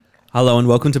Hello and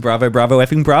welcome to Bravo, Bravo,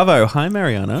 effing Bravo. Hi,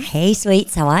 Mariana. Hey,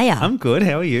 sweets, how are ya? I'm good.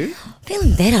 How are you?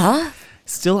 Feeling better.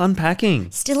 Still unpacking.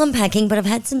 Still unpacking, but I've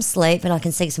had some sleep and I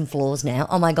can see some floors now.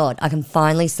 Oh my God, I can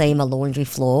finally see my laundry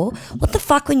floor. What the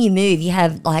fuck when you move, you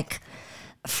have like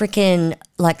freaking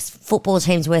like football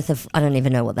teams worth of, I don't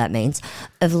even know what that means,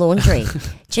 of laundry.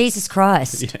 Jesus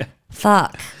Christ. Yeah.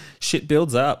 Fuck. Shit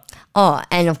builds up. Oh,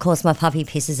 and of course my puppy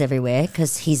pisses everywhere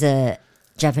because he's a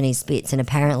Japanese Spitz and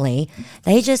apparently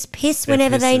they just piss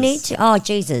whenever they need to. Oh,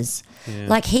 Jesus. Yeah.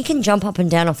 Like he can jump up and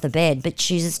down off the bed but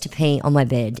chooses to pee on my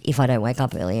bed if I don't wake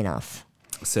up early enough.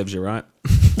 Serves you right.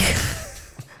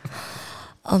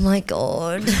 Oh my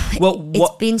God. Well,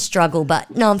 It's been struggle, but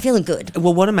no, I'm feeling good.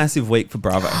 Well, what a massive week for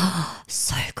Bravo.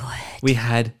 So good. We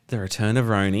had the return of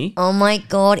Roni. Oh my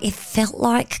God. It felt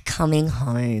like coming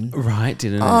home. Right,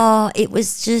 didn't it? Oh, it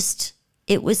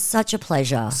was such a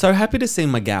pleasure. So happy to see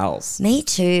my gals. Me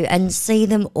too, and see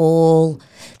them all,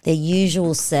 their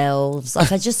usual selves.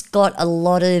 Like I just got a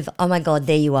lot of, oh my God,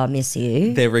 there you are, miss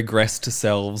you. Their regressed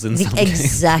selves in some cases.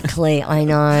 Exactly, I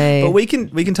know. But we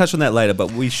can touch on that later,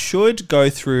 but we should go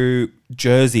through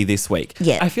Jersey this week.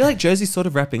 Yeah. I feel like Jersey's sort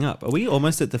of wrapping up. Are we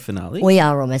almost at the finale? We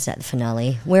are almost at the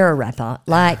finale. We're a wrapper.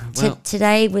 Like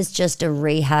today was just a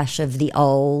rehash of the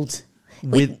old.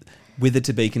 With it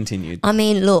to be continued. I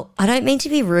mean, look, I don't mean to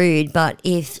be rude, but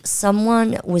if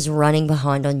someone was running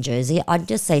behind on Jersey, I'd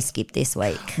just say skip this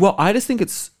week. Well, I just think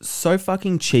it's so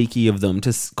fucking cheeky of them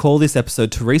to call this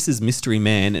episode Teresa's Mystery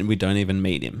Man and we don't even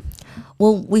meet him.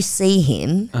 Well, we see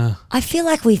him. I feel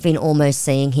like we've been almost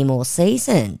seeing him all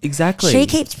season. Exactly. She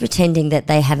keeps pretending that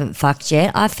they haven't fucked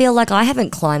yet. I feel like I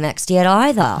haven't climaxed yet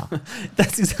either.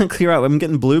 That's exactly right. I'm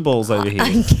getting blue balls over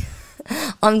here.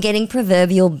 I'm getting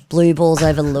proverbial blue balls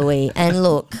over Louis. And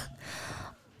look,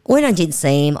 when I did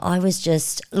see him, I was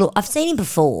just, look, I've seen him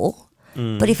before,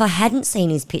 but if I hadn't seen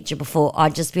his picture before,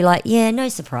 I'd just be like, yeah, no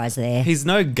surprise there. He's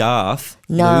no Garth.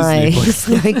 No, Lou's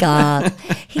new he's no Garth.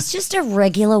 He's just a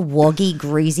regular woggy,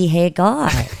 greasy hair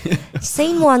guy.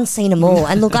 Seen one, seen them all.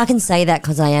 And look, I can say that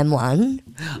because I am one.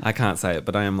 I can't say it,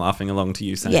 but I am laughing along to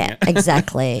you saying Yeah, it.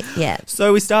 exactly. Yeah.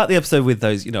 So we start the episode with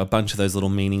those, a bunch of those little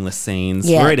meaningless scenes.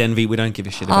 Yeah. We're at Envy. We don't give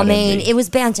a shit about I mean, Envy. it was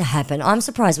bound to happen. I'm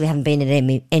surprised we haven't been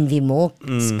at Envy more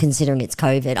considering it's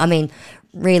COVID. I mean,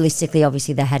 realistically,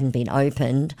 obviously they hadn't been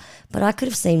opened, but I could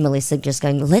have seen Melissa just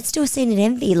going, let's do a scene at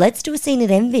Envy. Let's do a scene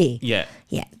at Envy. Yeah.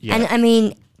 Yeah. Yeah. And I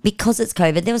mean, because it's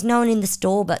COVID, there was no one in the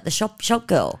store but the shop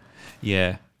girl.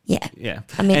 Yeah. Yeah. Yeah.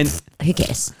 I mean, And- who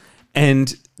cares?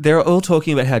 And they're all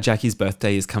talking about how Jackie's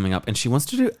birthday is coming up and she wants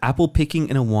to do apple picking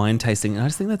and a wine tasting. And I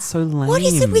just think that's so lame. What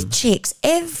is it with chicks?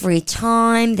 Every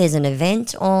time there's an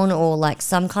event on or like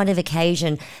some kind of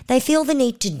occasion, they feel the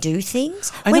need to do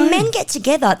things. I When know. men get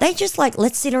together, they just like,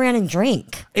 let's sit around and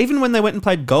drink. Even when they went and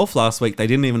played golf last week, they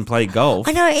didn't even play golf.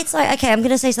 I know, it's like, okay, I'm going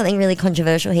to say something really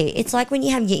controversial here. It's like when you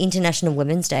have your International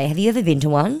Women's Day. Have you ever been to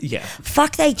one? Yeah.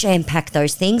 Fuck, they jam-pack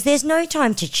those things. There's no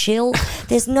time to chill.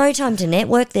 There's no time to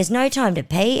network. There's no time to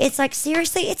pee. It's like,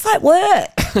 seriously, it's like work.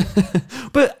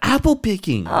 But apple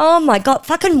picking. Oh my God,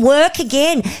 fucking work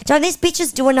again. Don't these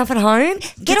bitches do enough at home?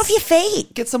 Get off your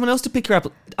feet. Get someone else to pick your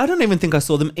apple. I don't even think I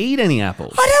saw them eat any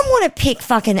apples. I don't want to pick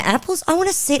fucking apples. I want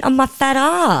to sit on my fat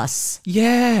ass.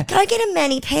 Yeah. Go get a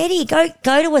mani-pedi.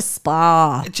 Go to a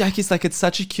spa. Jackie's like, it's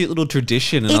such a cute little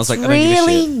tradition. And I was It's like, I don't give a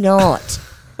really shit. not.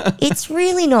 It's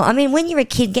really not. I mean, when you're a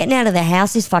kid, getting out of the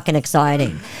house is fucking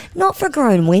exciting. Not for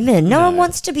grown women. No one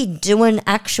wants to be doing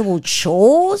actual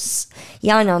chores.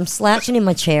 Yeah, I know. I'm slouching in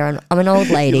my chair and I'm an old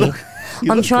lady. you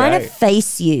I'm look trying great. to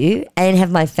face you and have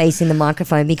my face in the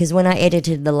microphone because when I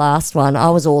edited the last one,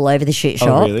 I was all over the shit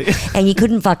shop. really? And you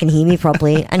couldn't fucking hear me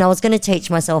properly. And I was going to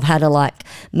teach myself how to like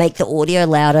make the audio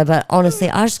louder, but honestly,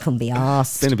 I just couldn't be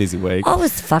asked. It's been a busy week. I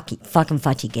was fucking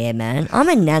fatty man. I'm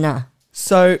a nana.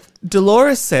 So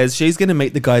Dolores says she's going to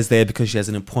meet the guys there because she has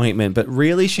an appointment, but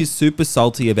really she's super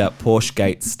salty about Porsche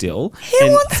Gate still. Who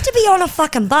wants to be on a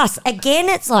fucking bus? Again,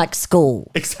 it's like school.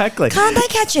 Exactly. Can't they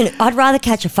catch I'd rather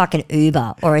catch a fucking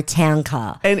Uber or a town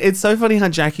car. And it's so funny how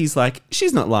Jackie's like,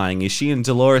 she's not lying, is she? And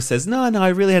Dolores says, no, I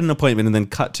really had an appointment, and then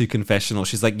cut to confessional.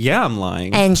 She's like, yeah, I'm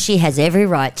lying. And she has every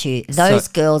right to. Those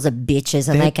girls are bitches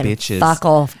and they're they can bitches. fuck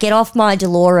off. Get off my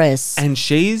Dolores. And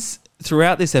she's,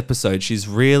 throughout this episode, she's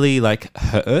really like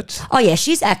hurt. Oh, yeah,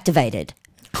 she's activated.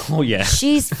 Oh, yeah.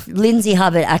 She's Lindsay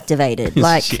Hubbard activated.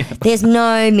 Like, She- there's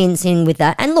no mincing with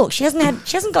that. And look, she hasn't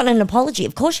gotten an apology.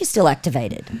 Of course she's still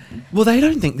activated. Well, they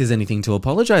don't think there's anything to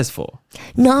apologise for.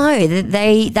 No,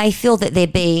 they feel that they're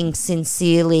being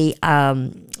sincerely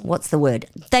what's the word?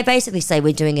 They basically say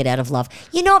we're doing it out of love.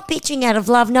 You're not bitching out of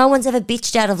love. No one's ever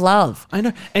bitched out of love. I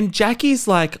know. And Jackie's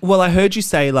like, well, I heard you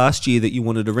say last year that you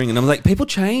wanted a ring. And I'm like, people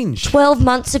change. 12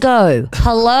 months ago.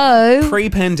 Hello?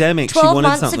 Pre-pandemic, she 12 wanted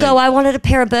months something. ago, I wanted a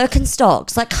pair of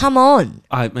Birkenstocks. Like, come on.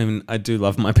 I mean, I do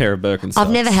love my pair of Birkenstocks.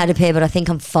 I've never had a pair, but I think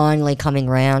I'm finally coming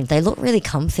round. They look really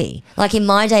comfy. Like in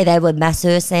my day, they were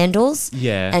masseur sandals.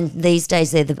 Yeah. And these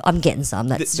days, I'm getting some.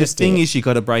 That's The just thing it. is, you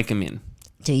got to break them in.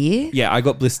 Do you? Yeah, I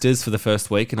got blisters for the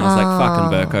first week and I was like,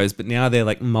 fucking Birkos. But now they're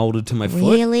like molded to my foot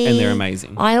Really? and they're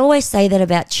amazing. I always say that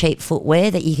about cheap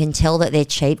footwear, that you can tell that they're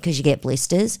cheap because you get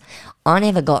blisters. I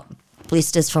never got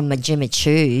blisters from my Jimmy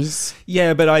Choos.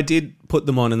 Yeah, but I did put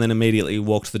them on and then immediately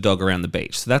walked the dog around the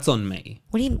beach. So that's on me.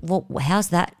 How's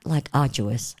that like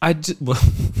arduous? Well,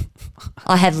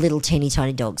 I have little teeny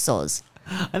tiny dog soz.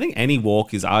 I think any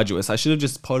walk is arduous. I should have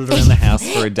just potted around the house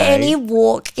for a day. Any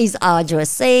walk is arduous.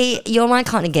 See, you're my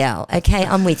kind of gal. Okay,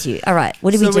 I'm with you. All right,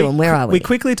 what are we doing? Where are we? We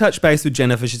quickly touch base with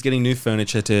Jennifer. She's getting new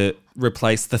furniture to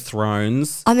replace the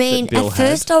thrones. I mean, that Bill at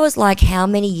first had. I was like, how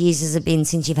many years has it been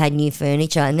since you've had new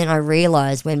furniture? And then I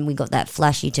realised when we got that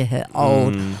flashy to her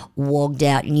old, wogged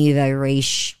out nouveau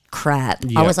riche crap, I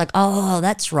Yep. was like, oh,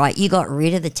 that's right. You got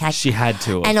rid of the tax. She had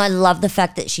to. And I love the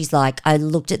fact that she's like, I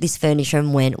looked at this furniture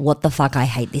and went, what the fuck? I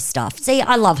hate this stuff. See,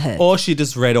 I love her. Or she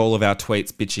just read all of our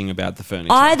tweets bitching about the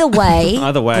furniture. Either way,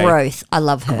 Either way. growth. I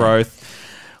love her. Growth.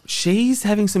 She's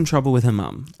having some trouble with her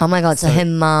mum. Oh my God. So her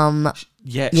mum,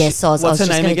 Yeah. yes, I was what's her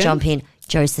just name going to again? jump in.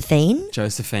 Josephine.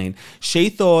 Josephine. She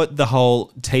thought the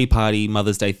whole Tea Party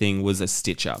Mother's Day thing was a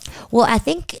stitch up. Well, I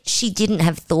think she didn't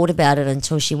have thought about it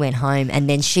until she went home and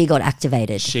then she got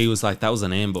activated. She was like, that was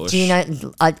an ambush. Do you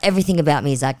know, everything about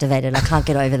me is activated. I can't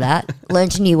get over that.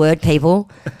 Learned a new word,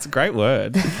 people. It's a great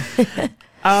word. Do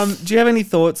you have any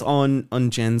thoughts on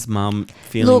Jen's mum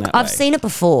feeling Look, that I've way? seen it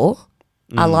before.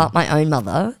 I like my own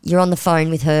mother. You're on the phone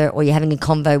with her or you're having a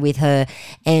convo with her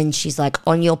and she's like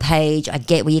on your page. I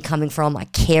get where you're coming from. I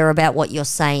care about what you're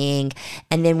saying.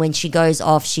 And then when she goes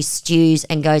off, she stews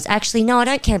and goes, actually, no, I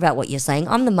don't care about what you're saying.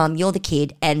 I'm the mum, you're the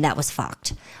kid, and that was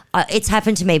fucked. It's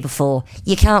happened to me before.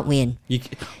 You can't win.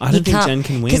 I don't think Jen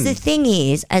can win. Because the thing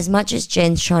is, as much as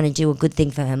Jen's trying to do a good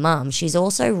thing for her mum, she's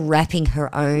also wrapping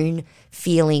her own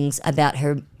feelings about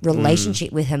her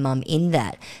relationship with her mum in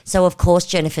that. So, of course,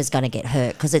 Jennifer's going to get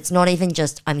hurt because it's not even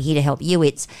just, I'm here to help you.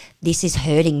 It's, this is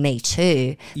hurting me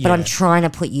too, but Yeah. I'm trying to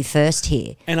put you first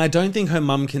here. And I don't think her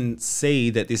mum can see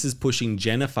that this is pushing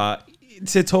Jennifer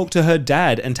to talk to her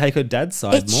dad and take her dad's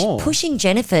side It's more. pushing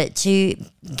Jennifer to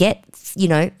get,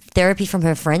 therapy from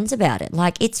her friends about it.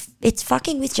 Like it's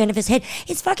fucking with Jennifer's head.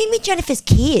 It's fucking with Jennifer's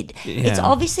kid. It's Yeah.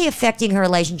 obviously affecting her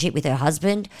relationship with her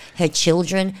husband, her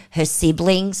children, her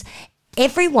siblings,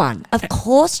 everyone. Of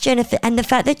course, Jennifer, and the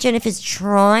fact that Jennifer's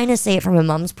trying to see it from her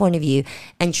mum's point of view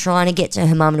and trying to get to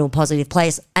her mum in a positive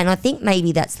place. And I think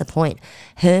maybe that's the point.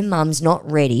 Her mum's not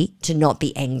ready to not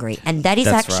be angry. And that is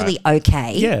That's actually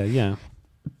okay. yeah.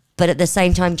 But at the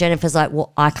same time, Jennifer's like,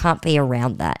 well, I can't be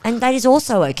around that. And that is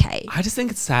also okay. I just think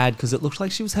it's sad because it looked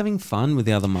like she was having fun with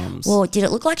the other mums. Well, did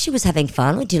it look like she was having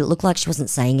fun or did it look like she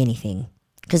wasn't saying anything?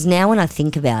 Because now when I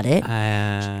think about it,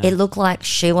 it looked like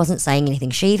she wasn't saying anything.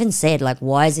 She even said, like,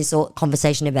 why is this all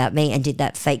conversation about me? And did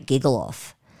that fake giggle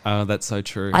off. Oh, that's so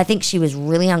true. I think she was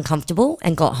really uncomfortable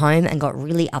and got home and got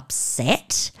really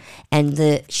upset.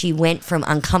 And she went from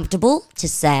uncomfortable to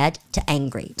sad to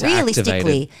angry.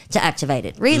 Realistically, to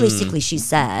activated. Realistically, she's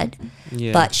sad.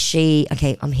 Yeah. But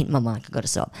I'm hitting my mic. I've got to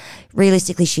stop.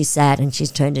 Realistically, she's sad and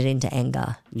she's turned it into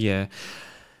anger. Yeah.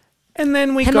 And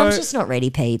then we Her go. mum's just not ready,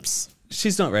 peeps.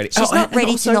 She's not ready. She's not and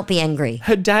ready also, to not be angry.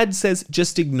 Her dad says,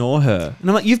 just ignore her. And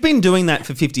I'm like, you've been doing that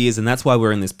for 50 years and that's why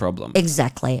we're in this problem.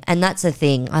 Exactly. And that's the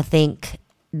thing. I think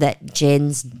that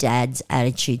Jen's dad's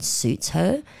attitude suits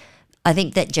her. I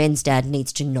think that Jen's dad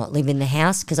needs to not live in the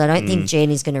house because I don't think Jen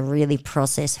is going to really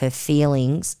process her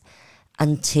feelings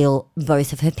until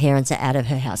both of her parents are out of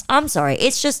her house. I'm sorry.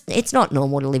 It's not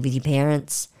normal to live with your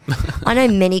parents. I know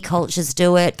many cultures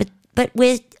do it, but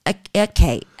we're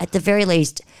okay. At the very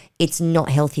least, it's not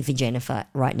healthy for Jennifer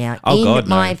right now. In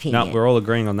my opinion. No, we're all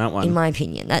agreeing on that one. In my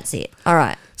opinion. That's it. All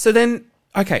right. So then,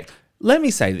 okay, let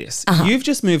me say this. Uh-huh. You've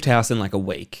just moved house in like a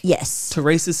week. Yes.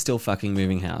 Teresa's still fucking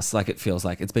moving house. Like it feels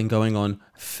like it's been going on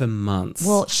for months.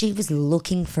 Well, she was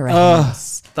looking for a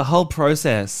house. The whole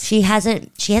process. She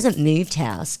hasn't moved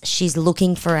house. She's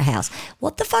looking for a house.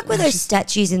 What the fuck were those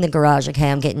statues in the garage?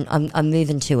 Okay, I'm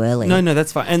moving too early. No,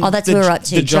 that's fine. And Oh, that's where we're up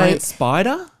to. The Joe- giant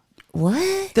spider?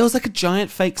 What? There was like a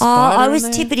giant fake Oh, spider. I in was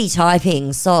there. tippity typing,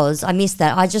 soz. I missed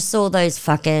that. I just saw those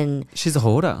fucking. She's a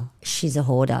hoarder. She's a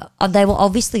hoarder. They were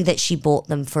obviously that she bought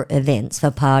them for events,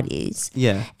 for parties.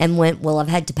 Yeah. And went, well, I've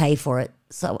had to pay for it.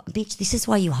 So, bitch, this is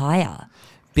why you hire.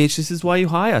 Bitch, this is why you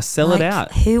hire. Sell it Like,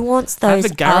 out. Who wants Have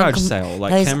those a garage sale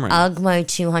like those Cameron. Ugmo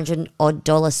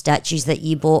 $200 statues that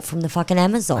you bought from the fucking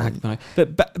Amazon? No.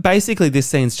 But basically, this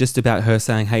scene's just about her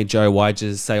saying, "Hey Joe, why'd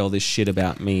you say all this shit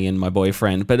about me and my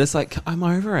boyfriend?" But it's like, I'm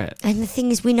over it. And the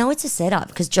thing is, we know it's a setup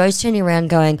because Joe's turning around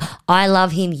going, I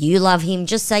love him, you love him,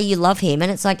 just say you love him.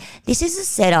 And it's like, this is a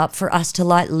setup for us to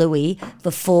like Louis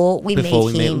before we meet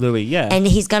Louis, yeah. And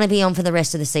he's going to be on for the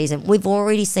rest of the season. We've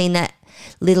already seen that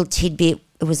little tidbit.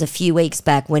 It was a few weeks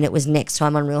back when it was next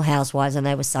time on Real Housewives and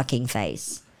they were sucking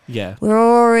face. Yeah.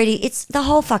 It's the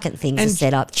whole fucking thing's a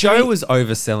setup. Joe was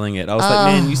overselling it. I was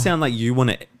like, man, you sound like you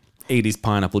want to eat his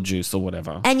pineapple juice or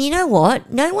whatever. And you know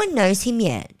what? No one knows him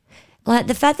yet. Like,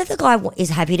 the fact that the guy is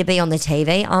happy to be on the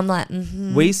TV, I'm like,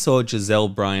 We saw Giselle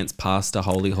Bryant's pastor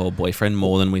Holy Hall boyfriend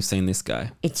more than we've seen this guy.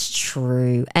 it's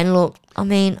true. And look, I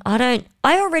mean, I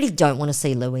already don't want to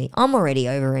see Louis. I'm already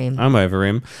over him. I'm over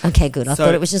him. Okay, good. I So-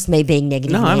 thought it was just me being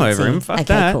negative. No, I'm Nancy. over him. Fuck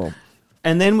okay, that. cool.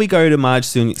 And then we go to Marge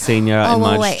Senior and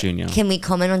Marge Junior. Can we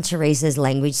comment on Teresa's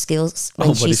language skills when Oh,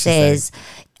 what she does she say? says,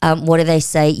 what do they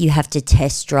say? You have to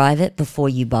test drive it before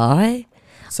you buy.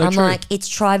 So I'm true. like, it's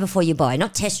try before you buy,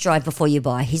 not test drive before you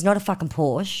buy. He's not a fucking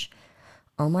Porsche.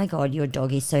 Oh my God, your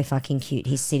dog is so fucking cute.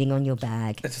 He's sitting on your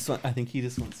bag. I think he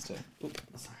just wants to. Oop,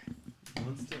 sorry. He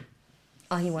wants to.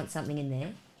 Oh, he wants something in there.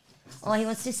 Oh, he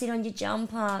wants to sit on your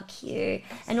jumper. Cute.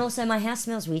 And also, my house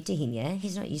smells weird to him, yeah?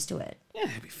 He's not used to it. Yeah,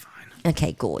 he'll be fine.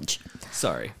 Okay, gorge.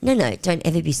 Sorry. No, don't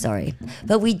ever be sorry.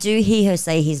 But we do hear her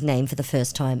say his name for the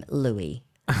first time, Louis.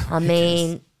 I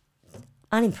mean,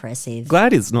 unimpressive.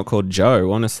 Glad it's not called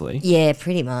Joe, honestly. Yeah,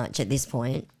 pretty much at this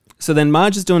point. So then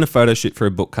Marge is doing a photo shoot for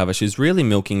a book cover. She's really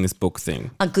milking this book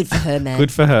thing. Oh, good for her, man.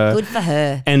 Good for her. Good for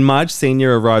her. And Marge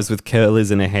Senior arrives with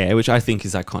curlers in her hair, which I think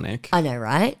is iconic. I know,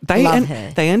 right? They Love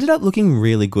her. They ended up looking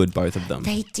really good, both of them.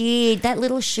 They did. That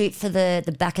little shoot for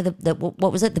the back of the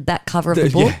what was it? The back cover of the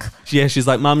book? Yeah, she's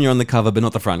like, Mum, you're on the cover, but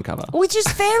not the front cover. Which is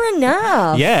fair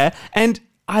enough. Yeah, and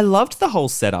I loved the whole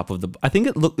setup of the. I think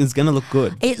is going to look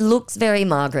good. It looks very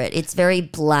Margaret. It's very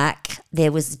black. There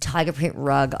was a tiger print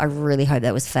rug. I really hope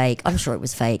that was fake. I'm sure it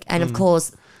was fake. And of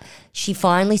course, she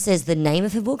finally says the name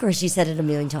of her book, or has she said it a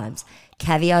million times?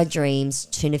 Caviar Dreams,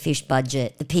 Tuna Fish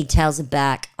Budget. The pigtails are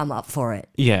back. I'm up for it.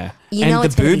 Yeah, You and know the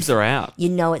it's gonna be boobs are out. You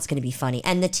know it's going to be funny.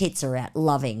 And the tits are out.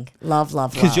 Loving. Love,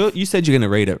 love, Because love. you said you're going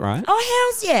to read it, right?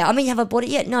 Oh, hell's yeah. I mean, have I bought it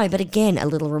yet? No, but again, a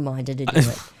little reminder to do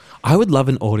it. I would love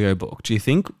an audiobook. Do you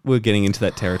think we're getting into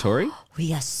that territory?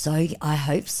 We are so. I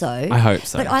hope so. I hope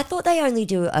so. But I thought they only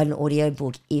do an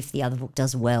audiobook if the other book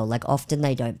does well. Like often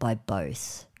they don't buy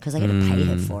both because they got to pay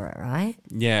her for it, right?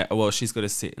 Yeah, well, she's got to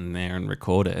sit in there and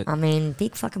record it. I mean,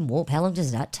 big fucking whoop. How long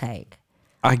does that take?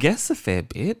 I guess a fair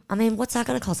bit. I mean, what's that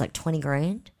going to cost? Like 20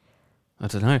 grand? I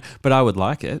don't know, but I would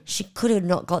like it. She could have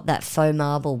not got that faux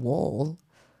marble wall.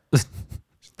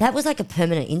 That was like a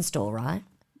permanent install, right?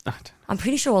 I don't- I'm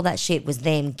pretty sure all that shit was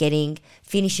them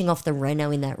finishing off the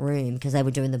reno in that room because they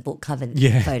were doing the book cover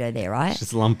Yeah. photo there, right?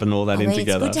 Just lumping all that I in mean, it's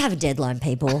together. good to have a deadline,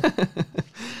 people.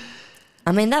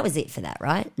 I mean, that was it for that,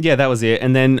 right? Yeah, that was it.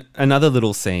 And then another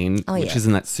little scene, which yeah.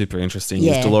 isn't that super interesting,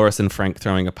 Yeah. is Dolores and Frank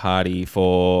throwing a party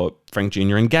for Frank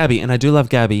Jr. and Gabby. And I do love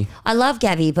Gabby. I love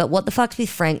Gabby, but what the fuck's with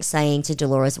Frank saying to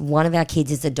Dolores, one of our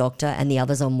kids is a doctor and the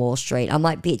other's on Wall Street? I'm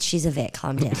like, bitch, she's a vet.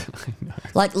 Calm down.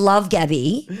 Like, love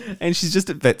Gabby, And she's just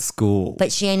at vet school.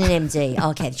 but she ain't an MD.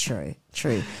 Okay,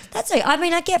 true. That's okay. I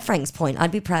mean, I get Frank's point.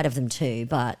 I'd be proud of them too,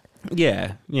 but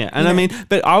Yeah. And I mean,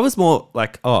 but I was more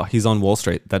like, oh, he's on Wall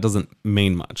Street. That doesn't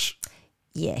mean much,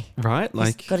 yeah. right?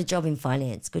 Like, He's got a job in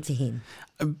finance. Good for him.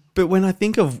 but when I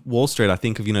think of Wall Street, I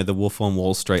think of, the Wolf on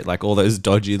Wall Street, like all those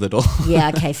dodgy little, Yeah,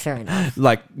 okay, fair enough.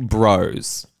 like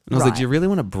bros. And I was like, Right. do you really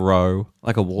want a bro?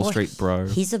 Like a Wall Well, Street bro?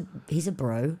 He's a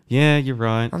bro. Yeah, you're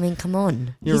right. I mean, come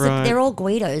on. You're right. They're all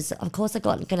Guidos. Of course, they're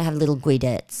going to have little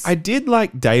Guidettes. I did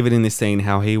like David in this scene,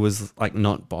 how he was like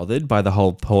not bothered by the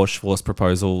whole Porsche force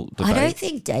proposal debate. I don't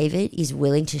think David is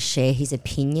willing to share his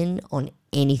opinion on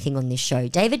anything on this show.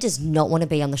 David does not want to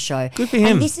be on the show. Good for him.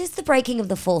 And this is the breaking of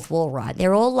the fourth wall, right?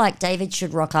 They're all like, David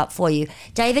should rock up for you.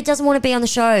 David doesn't want to be on the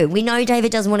show. We know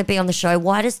David doesn't want to be on the show.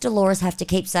 Why does Dolores have to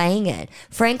keep saying it?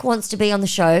 Frank wants to be on the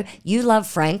show. You love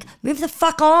Frank. Move the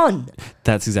fuck on.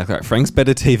 That's exactly right. Frank's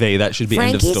better TV. That should be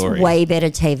Frank end of is story. way better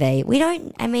TV. We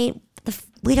don't, I mean,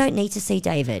 We don't need to see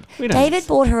David. We don't. David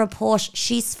bought her a Porsche.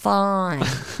 She's fine.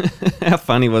 How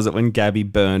funny was it when Gabby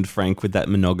burned Frank with that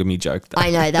monogamy joke, though?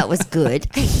 I know, that was good.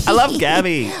 I love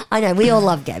Gabby. I know, we all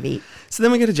love Gabby. So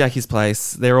then we go to Jackie's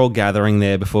place. They're all gathering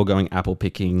there before going apple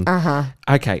picking.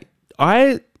 Okay.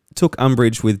 I took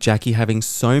umbrage with Jackie having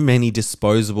so many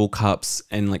disposable cups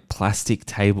and like plastic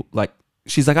table. Like,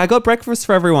 she's like, I got breakfast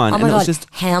for everyone. Oh and my it was God, just,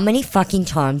 how many fucking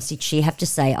times did she have to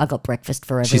say, I got breakfast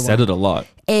for everyone? she said it a lot.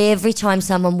 Every time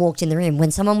someone walked in the room,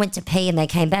 when someone went to pee and they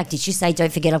came back, did she say,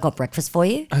 don't forget I've got breakfast for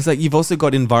you? I was like, you've also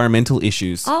got environmental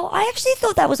issues. Oh, I actually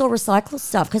thought that was all recycled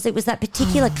stuff because it was that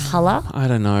particular colour. I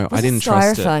don't know. Was I didn't it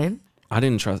trust it. styrofoam? I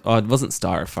didn't trust. Oh, it wasn't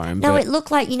styrofoam. No, but it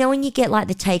looked like, you know, when you get like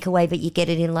the takeaway, but you get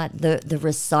it in like the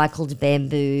recycled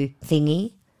bamboo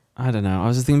thingy. I don't know. I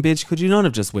was just thinking, bitch, could you not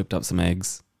have just whipped up some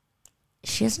eggs?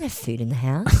 She doesn't have food in the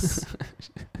house.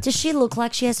 Does she look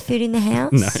like she has food in the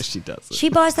house? No, she doesn't. She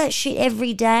buys that shit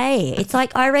every day. It's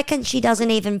like, I reckon she doesn't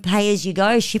even pay as you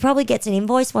go. She probably gets an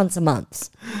invoice once a month.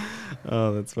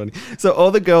 Oh, that's funny. So all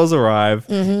the girls arrive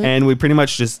and we pretty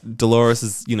much just, Dolores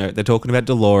is, you know, they're talking about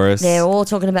Dolores. They're all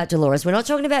talking about Dolores. We're not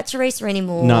talking about Teresa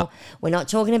anymore. No. We're not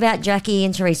talking about Jackie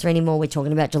and Teresa anymore. We're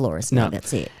talking about Dolores. No,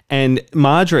 that's it. And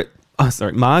Margaret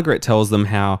tells them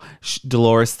how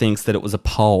Dolores thinks that it was a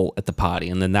pole at the party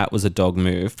and then that was a dog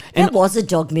move. And It was a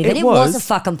dog move. And it was a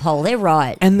fucking pole. They're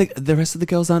right. And the rest of the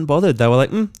girls aren't bothered. They were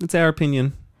like, it's our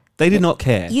opinion. They did not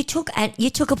care. You took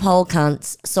a poll,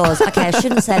 cunts. So okay, I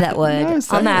shouldn't say that word. No,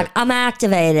 say it. I'm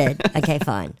activated. Okay,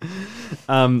 fine.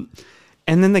 And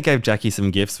then they gave Jackie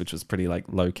some gifts, which was pretty like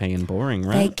low key and boring, They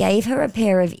right? gave her a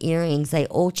pair of earrings. They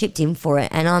all chipped in for it,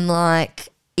 and I'm like,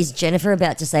 is Jennifer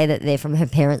about to say that they're from her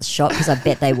parents' shop? Because I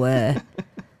bet they were.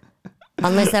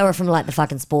 Unless they were from like the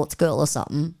fucking Sports Girl or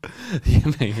something.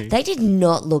 Yeah, maybe. They did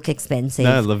not look expensive.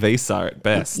 No, Lavisa at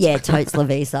best. Yeah, totes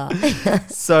Lavisa.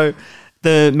 So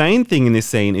the main thing in this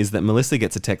scene is that Melissa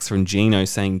gets a text from Gino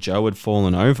saying Joe had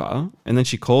fallen over, and then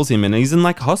she calls him and he's in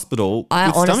like hospital I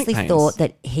with stomach honestly pains. thought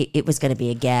that it was going to be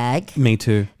a gag, Me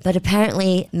too. but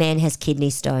apparently man has kidney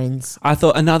stones. I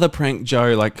thought another prank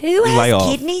Joe, like Who lay has off.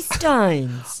 kidney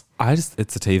stones?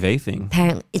 It's a TV thing.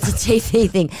 Apparently, it's a TV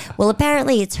thing. Well,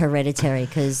 apparently it's hereditary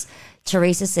because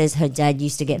Teresa says her dad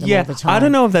used to get them all Yeah, the time. I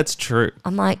don't know if that's true.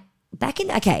 I'm like, back in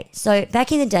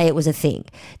the day it was a thing.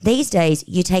 These days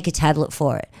you take a tablet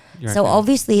for it. So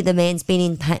obviously the man's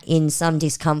been in some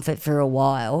discomfort for a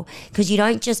while because you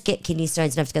don't just get kidney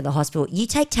stones and have to go to the hospital. You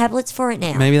take tablets for it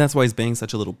now. Maybe that's why he's being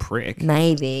such a little prick.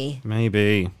 Maybe.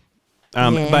 Maybe.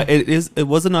 Yeah. But it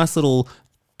was a nice little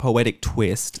poetic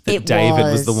twist that It David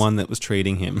was was. the one that was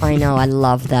treating him. I know. I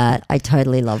love that. I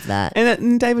totally love that.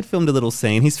 And David filmed a little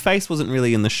scene. His face wasn't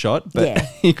really in the shot, but Yeah.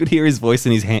 you could hear his voice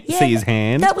and see his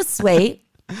hand. That was sweet.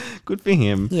 Good for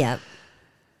him. Yeah.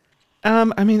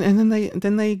 I mean, and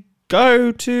then they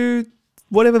go to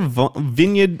whatever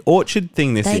vineyard orchard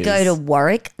thing this is. They go to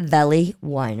Warwick Valley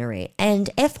Winery. And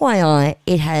FYI,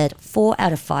 it had 4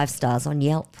 out of 5 stars on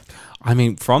Yelp. I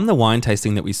mean, from the wine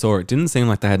tasting that we saw, it didn't seem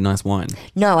like they had nice wine.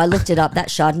 No, I looked it up. That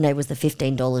Chardonnay was the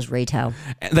 $15 retail.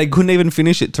 They couldn't even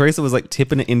finish it. Teresa was like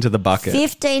tipping it into the bucket.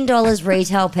 $15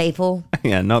 retail, people.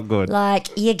 Yeah, not good. Like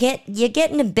you're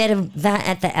getting a bit of that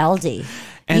at the Aldi.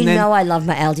 And you then- know I love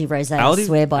my Aldi rosé. I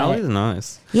swear by Aldi's it.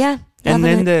 nice. Yeah. And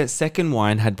loving then it. the second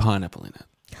wine had pineapple in it.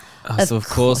 Of So of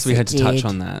course we course had it to touch did.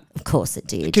 on that. Of course it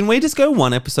did. Can we just go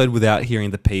one episode without hearing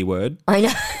the P word? I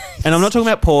know. And I'm not talking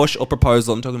about Porsche or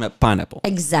proposal. I'm talking about pineapple.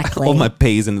 Exactly. All my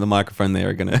P's into the microphone there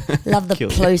are gonna Love the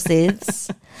kill you. plosives.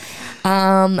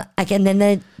 Again,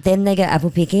 then they go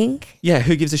apple picking. Yeah,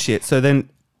 who gives a shit? So then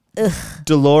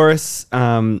Dolores,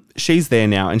 she's there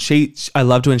now, and I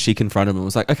loved when she confronted him and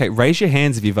was like, okay, raise your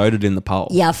hands if you voted in the poll.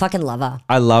 Yeah, I fucking love her.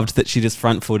 I loved that she just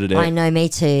front-footed it. I know, me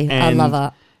too. I And- love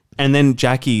her. And then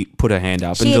Jackie put her hand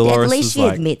up, and At Dolores least was she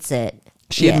like, admits it.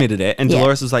 she Yeah. admitted it, and Yeah.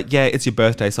 Dolores was like, yeah, it's your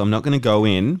birthday, so I'm not going to go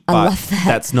in, but love that.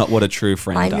 that's not what a true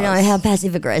friend I does. know, how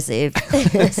passive aggressive.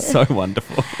 So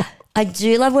wonderful. I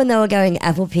do love when they were going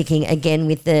apple picking again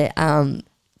with the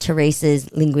Teresa's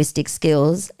linguistic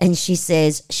skills, and she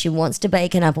says she wants to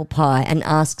bake an apple pie and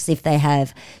asks if they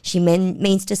have. She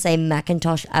means to say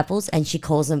Macintosh apples, and she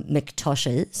calls them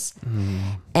McToshes.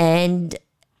 And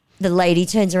the lady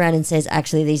turns around and says,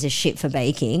 "Actually, these are shit for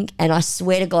baking." And I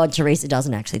swear to God, Teresa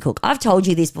doesn't actually cook. I've told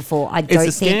you this before. I don't a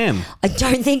scam. I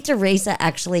don't think Teresa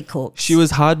actually cooks. She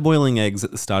was hard boiling eggs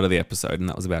at the start of the episode, and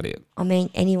that was about it. I mean,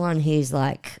 anyone who's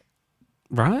like,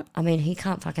 Right? I mean, who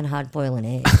can't fucking hard boil an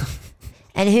egg?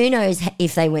 And who knows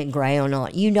if they went grey or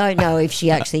not? You don't know if she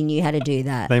actually knew how to do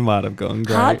that. They might have gone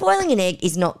great. Hard boiling an egg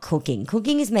is not cooking.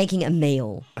 Cooking is making a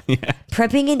meal. Yeah.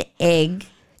 Prepping an egg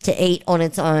to eat on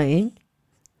its own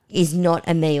is not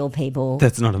a meal, people.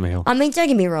 That's not a meal. I mean, don't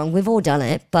get me wrong, we've all done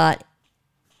it, but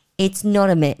it's not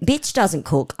a meal. Bitch doesn't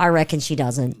cook. I reckon she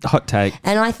doesn't. Hot take.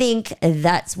 And I think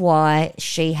that's why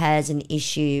she has an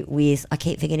issue with, I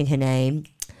keep forgetting her name.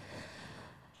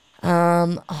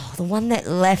 The one that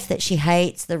left that she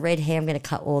hates, the red hair, I'm going to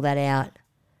cut all that out.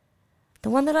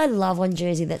 The one that I love on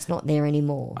Jersey that's not there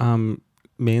anymore.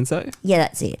 Manzo? Yeah,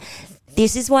 that's it.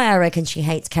 This is why I reckon she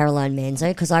hates Caroline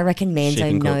Manzo, because I reckon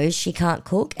Manzo knows she can't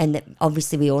cook, and that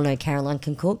obviously we all know Caroline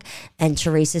can cook, and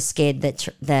Teresa's scared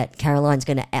that Caroline's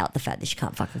going to out the fact that she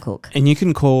can't fucking cook. And you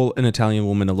can call an Italian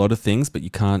woman a lot of things, but you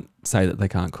can't say that they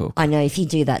can't cook. I know, if you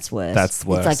do, that's worse. That's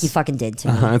worse. It's like you're fucking dead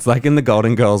to me. It's like in The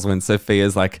Golden Girls when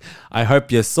Sophia's like, I hope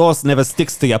your sauce never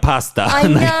sticks to your pasta. I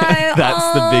know.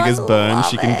 That's the biggest burn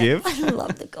she can give. I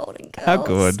love The Golden Girls. How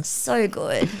good. So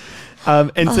good.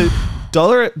 So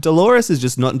Dolores is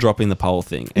just not dropping the poll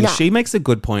thing. And she makes a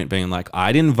good point being like,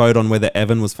 I didn't vote on whether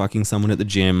Evan was fucking someone at the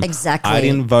gym. Exactly. I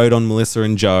didn't vote on Melissa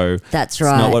and Joe. That's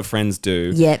right. It's not what friends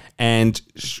do. Yep. And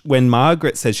when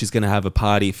Margaret says she's going to have a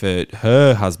party for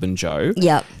her husband, Joe.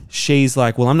 Yep. She's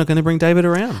like, well, I'm not going to bring David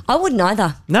around. I wouldn't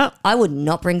either. No. I would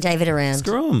not bring David around.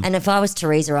 Screw him. And if I was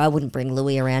Teresa, I wouldn't bring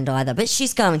Louis around either. But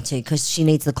she's going to because she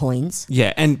needs the coins.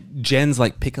 Yeah. And Jen's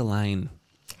like, pick a lane.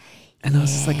 And I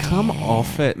was just like, come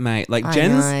off it, mate. Like,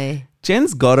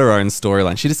 Jen's got her own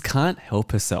storyline. She just can't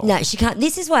help herself. No, she can't.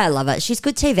 This is why I love her. She's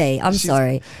good TV. I'm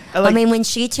sorry. I mean, when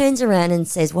she turns around and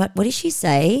says, what does she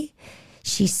say?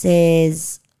 She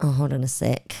says, oh, hold on a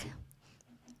sec.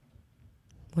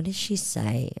 What does she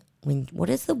say?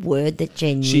 What is the word that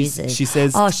Jen uses? She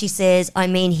says, I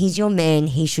mean, he's your man.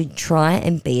 He should try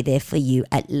and be there for you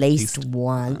at least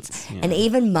once. Yeah. And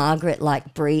even Margaret,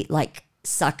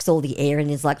 sucks all the air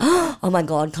and is like, oh my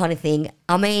God, kind of thing.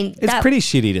 I mean, it's pretty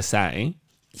shitty to say.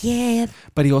 Yeah.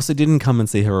 But he also didn't come and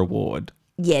see her award.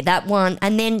 Yeah, that one.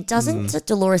 And then doesn't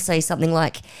Dolores say something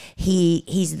like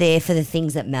he's there for the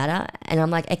things that matter? And I'm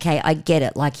like, okay, I get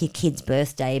it, like your kid's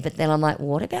birthday. But then I'm like,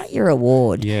 what about your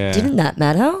award? Yeah. Didn't that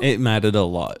matter? It mattered a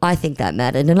lot. I think that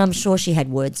mattered. And I'm sure she had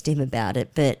words to him about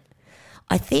it. But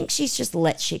I think she's just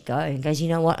let shit go and goes, you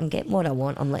know what? I'm getting what I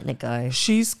want. I'm letting it go.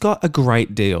 She's got a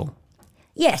great deal.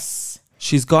 Yes.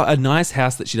 She's got a nice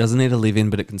house that she doesn't need to live in,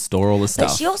 but it can store all the stuff.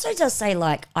 But she also does say,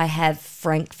 like, I have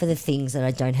Frank for the things that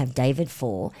I don't have David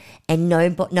for. And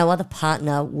no other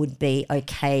partner would be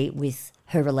okay with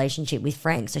her relationship with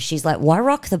Frank. So she's like, why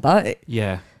rock the boat?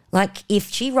 Yeah. Like,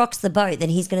 if she rocks the boat, then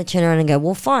he's going to turn around and go,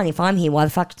 well, fine, if I'm here, why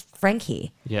the fuck's Frank here?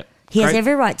 Yep. He has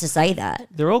every right to say that.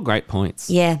 They're all great points.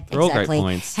 Yeah, They're exactly. all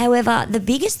great points. However, the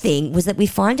biggest thing was that we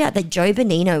find out that Joe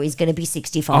Bonino is going to be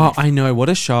 65. Oh, I know. What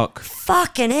a shock.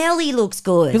 Fucking hell, he looks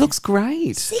good. He looks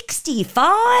great.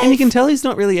 65? And you can tell he's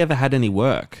not really ever had any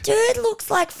work. Dude looks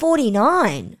like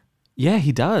 49. Yeah,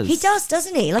 he does. He does,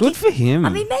 doesn't he? Like Good for him. I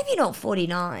mean, maybe not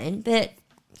 49, but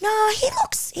no,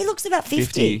 he looks about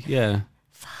 50. Yeah.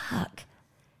 Fuck.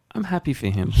 I'm happy for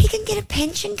him. He can get a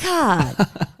pension card.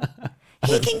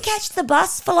 He can catch the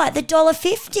bus for like the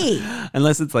 $1.50.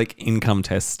 Unless it's like income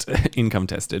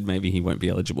tested, maybe he won't be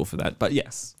eligible for that. But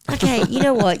yes. Okay, you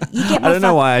know what? You get. I don't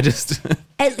know why. I just.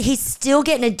 He's still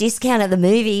getting a discount at the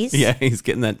movies. Yeah, he's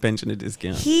getting that pensioner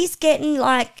discount. He's getting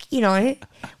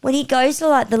when he goes to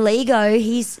like the Lego,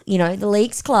 the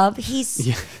Leagues Club, he's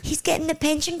getting the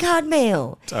pension card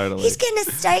meal. Totally. He's getting a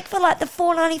steak for like the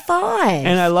 $4.95.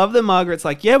 And I love that Margaret's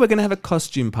like, yeah, we're going to have a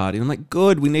costume party. And I'm like,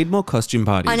 good, we need more costume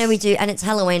parties. I know we do. And it's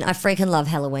Halloween. I freaking love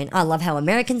Halloween. I love how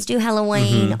Americans do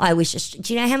Halloween. Mm-hmm.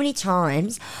 Do you know how many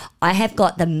times I have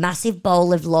got the massive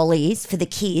bowl of lollies for the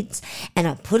kids and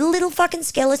I put a little fucking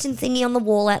skeleton thingy on the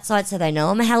wall outside so they know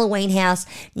I'm a Halloween house.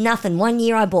 Nothing. One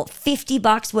year I bought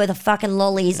 $50 worth of fucking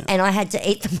lollies and I had to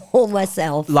eat them all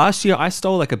myself. Last year I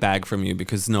stole like a bag from you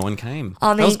because no one came.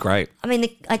 That was great. I mean,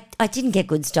 I didn't get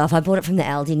good stuff. I bought it from the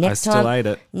Aldi. I still ate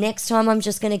it. Next time I'm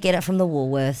just going to get it from the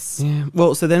Woolworths. Yeah.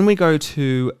 Well, so then we go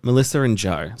to Melissa and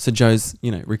Joe. So Joe's,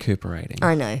 recuperating.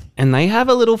 I know. And they have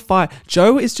a little fight.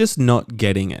 Joe is just not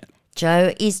getting it.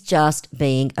 Joe is just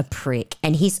being a prick.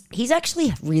 And he's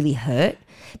actually really hurt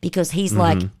because he's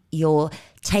like, you're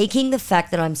taking the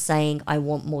fact that I'm saying I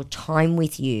want more time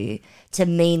with you to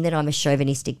mean that I'm a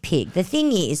chauvinistic pig. The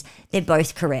thing is, they're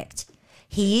both correct.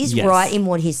 He is right in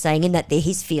what he's saying in that they're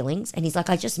his feelings. And he's like,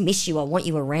 I just miss you. I want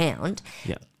you around.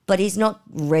 Yeah. But he's not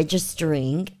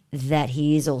registering that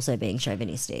he is also being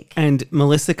chauvinistic. And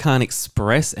Melissa can't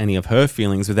express any of her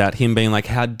feelings without him being like,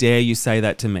 how dare you say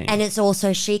that to me? And it's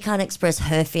also, she can't express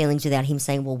her feelings without him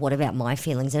saying, well, what about my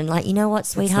feelings? And like, you know what, not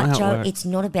sweetheart how it Joe, works. it's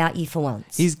not about you for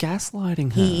once. He's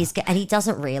gaslighting her. He is, and he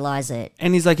doesn't realise it.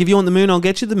 And he's like, if you want the moon, I'll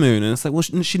get you the moon. And it's like, well,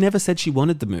 she never said she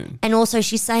wanted the moon. And also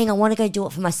she's saying, I want to go do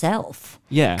it for myself.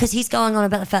 Yeah. Because he's going on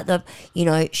about the fact that, you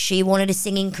know, she wanted a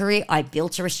singing career. I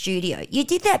built her a studio. You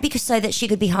did that because so that she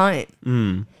could be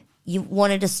home. You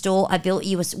wanted a store. I built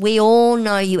you a... We all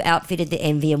know you outfitted the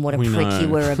Envy and what a prick you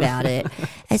were about it.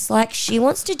 It's like she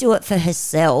wants to do it for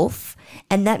herself,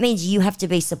 and that means you have to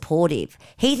be supportive.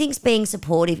 He thinks being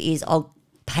supportive is, I'll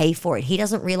pay for it. He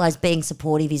doesn't realise being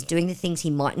supportive is doing the things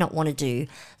he might not want to do,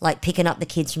 like picking up the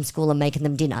kids from school and making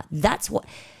them dinner. That's what...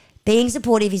 Being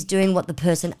supportive is doing what the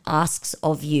person asks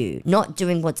of you, not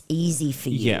doing what's easy for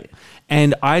you. Yeah.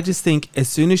 And I just think as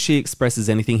soon as she expresses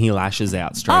anything, he lashes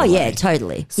out straight away. Oh, yeah,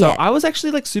 totally. So yeah. I was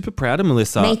actually like super proud of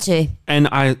Melissa. Me too. And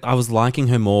I was liking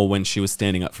her more when she was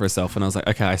standing up for herself. And I was like,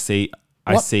 okay, I see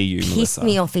you, Melissa. What pissed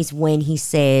me off is when he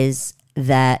says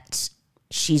that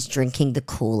she's drinking the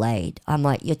Kool-Aid. I'm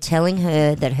like, you're telling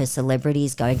her that her celebrity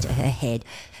is going to her head.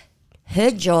 Her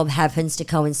job happens to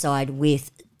coincide with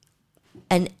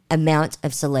an amount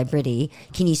of celebrity.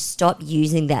 Can you stop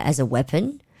using that as a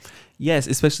weapon? Yes,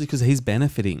 especially because he's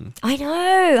benefiting. I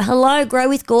know. Hello, Grow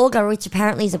with Gorga, which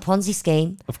apparently is a Ponzi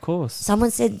scheme. Of course.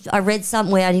 Someone said, I read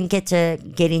somewhere, I didn't get to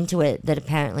get into it, that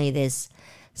apparently there's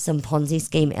some Ponzi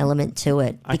scheme element to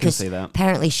it. I can see that.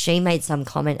 Apparently she made some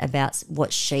comment about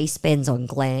what she spends on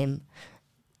glam,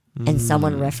 and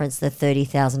someone referenced the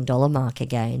 $30,000 mark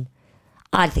again.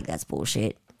 I think that's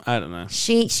bullshit. I don't know.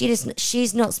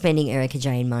 She's not spending Erica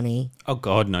Jane money. Oh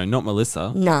God, no, not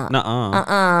Melissa. Nah.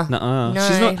 Nuh-uh. Nuh-uh.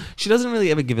 No. She doesn't really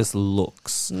ever give us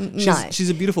looks. She's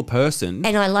a beautiful person.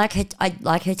 And I like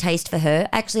her taste for her.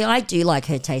 Actually, I do like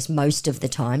her taste most of the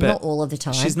time, not all of the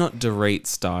time. She's not Dorit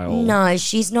style. No,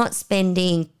 she's not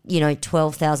spending,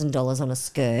 $12,000 on a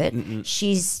skirt.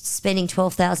 She's spending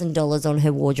 $12,000 on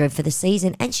her wardrobe for the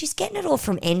season, and she's getting it all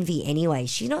from Envy anyway.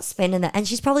 She's not spending that, and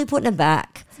she's probably putting it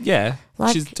back. Yeah.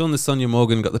 She's doing the Sonia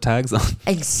Morgan got the tags on.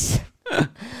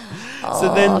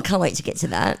 So then, I can't wait to get to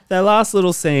that. Their last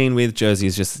little scene with Josie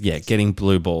is just, getting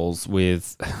blue balls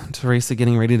with Teresa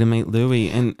getting ready to meet Louis.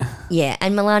 And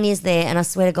Melania's there, and I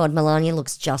swear to God, Melania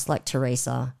looks just like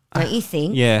Teresa. Don't you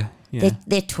think? Yeah.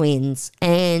 They're twins.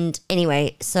 And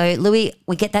anyway, so Louis,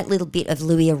 we get that little bit of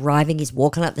Louis arriving. He's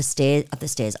walking up the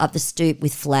stoop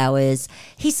with flowers.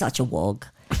 He's such a wog.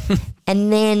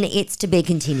 And then it's to be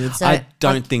continued. So I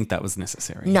don't think that was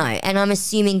necessary. No, and I'm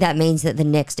assuming that means that the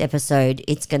next episode,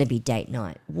 it's going to be date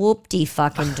night.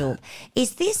 Whoop-de-fucking-doop.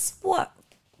 Is this what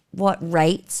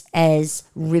rates as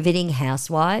riveting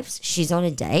housewives? She's on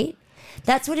a date?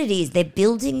 That's what it is. They're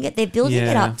building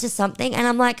it up to something, and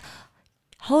I'm like,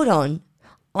 hold on.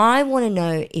 I want to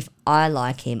know if I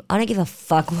like him. I don't give a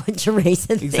fuck what Teresa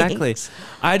thinks. Exactly.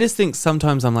 I just think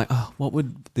sometimes I'm like, oh, what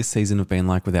would this season have been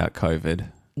like without COVID?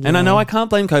 Yeah. And I know I can't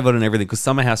blame COVID on everything because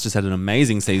Summer House just had an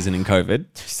amazing season in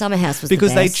COVID. Summer House was because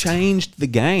the they best. changed the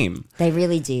game. They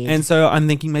really did. And so I'm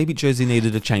thinking maybe Josie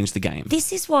needed to change the game.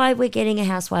 This is why we're getting a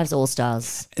Housewives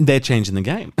All-Stars. And they're changing the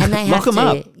game. And they Lock have them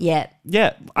to. up. Yeah.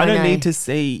 Yeah. I don't need to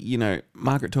see,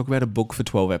 Margaret talk about a book for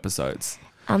 12 episodes.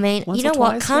 I mean, Once you know or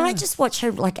what? twice, Can't I yeah. just watch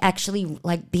her actually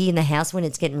be in the house when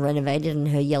it's getting renovated and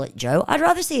her yell at Joe? I'd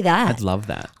rather see that. I'd love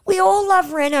that. We all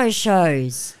love reno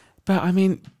shows. But I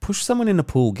mean, push someone in a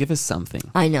pool, give us something.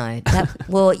 I know.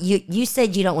 Well, you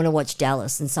said you don't want to watch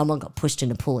Dallas, and someone got pushed in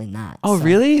a pool in that. Oh,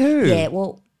 really? Who? Yeah,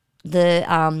 well,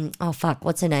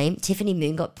 what's her name? Tiffany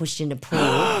Moon got pushed in a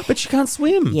pool. But she can't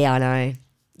swim. Yeah, I know.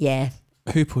 Yeah.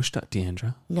 Who pushed up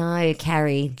Deandra? No,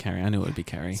 Carrie. Carrie. I knew it would be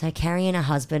Carrie. So Carrie and her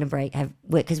husband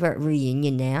because we're at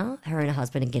reunion now. Her and her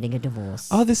husband are getting a divorce.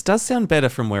 Oh, this does sound better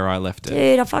from where I left it.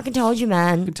 Dude, I fucking told you,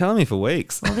 man. You've been telling me for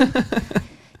weeks.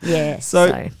 Yeah.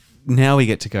 So now we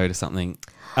get to go to something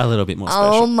a little bit more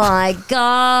special. Oh my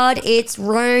God, it's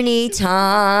Rooney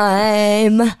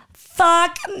time.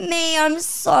 Fuck me, I'm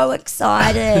so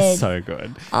excited. So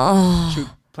good. Oh. Should we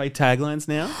play taglines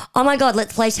now? Oh my God,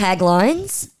 let's play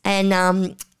taglines and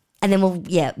then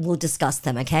we'll discuss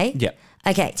them, okay? Yeah.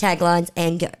 Okay, taglines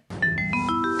and go.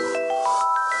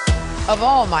 Of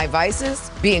all my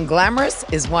vices, being glamorous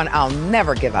is one I'll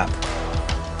never give up.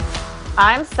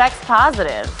 I'm sex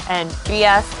positive and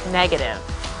BS negative.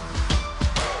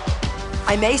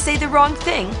 I may say the wrong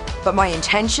thing, but my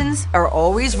intentions are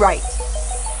always right.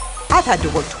 I've had to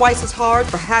work twice as hard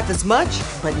for half as much,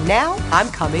 but now I'm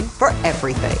coming for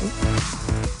everything.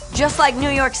 Just like New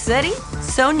York City,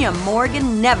 Sonia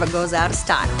Morgan never goes out of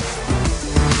style.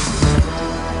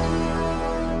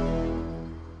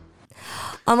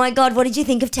 Oh my God, what did you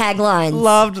think of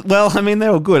taglines? They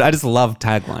were good. I just love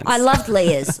taglines. I loved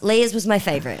Leah's. Leah's was my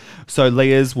favourite. So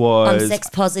Leah's was... I'm sex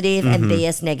positive and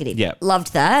BS negative. Yeah.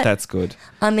 Loved that. That's good.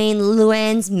 I mean,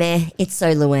 Luann's meh. It's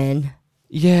so Luann.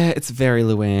 Yeah, it's very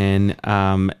Luann.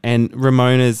 And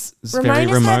Ramona's very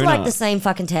Ramona. Had like the same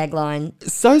fucking tagline.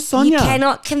 So Sonia. You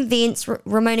cannot convince,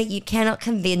 Ramona, you cannot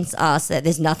convince us that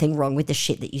there's nothing wrong with the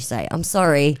shit that you say. I'm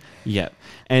sorry. Yeah.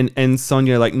 And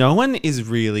Sonia, like, no one is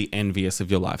really envious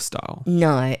of your lifestyle.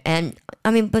 No. And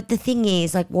I mean, but the thing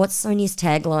is, like, what's Sonia's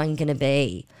tagline going to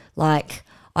be? Like,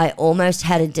 I almost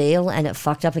had a deal and it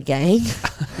fucked up again.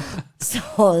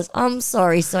 So I'm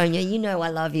sorry, Sonia. You know I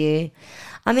love you.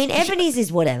 I mean, Ebony's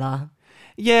is whatever.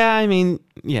 Yeah, I mean,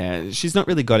 yeah, she's not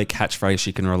really got a catchphrase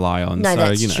she can rely on. No, so,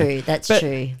 that's true. That's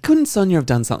true. Couldn't Sonia have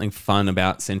done something fun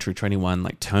about Century 21,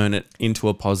 like turn it into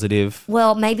a positive?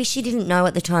 Well, maybe she didn't know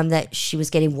at the time that she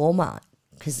was getting Walmart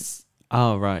because...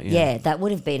 Oh, right, Yeah, that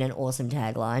would have been an awesome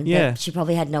tagline. Yeah. But she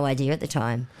probably had no idea at the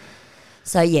time.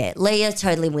 So, yeah, Leah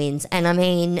totally wins. And, I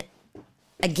mean...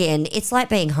 Again, it's like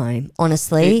being home,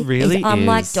 honestly. It really I'm is.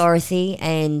 like Dorothy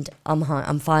and I'm home.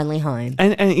 I'm finally home.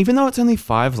 And even though it's only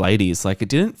 5 ladies, like, it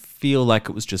didn't feel like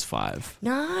it was just 5.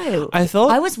 No. I thought...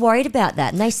 I was worried about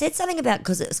that. And they said something about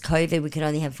because it was COVID, we could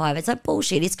only have 5. It's like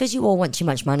bullshit. It's because you all want too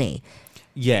much money.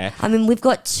 Yeah. I mean, we've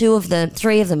got 3 of them,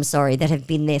 that have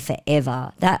been there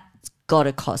forever. That's got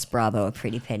to cost Bravo a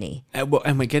pretty penny. And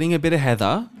we're getting a bit of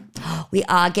Heather. We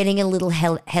are getting a little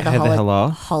Heather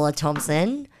Holler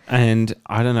Thompson. And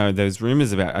I don't know, there's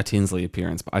rumours about a Tinsley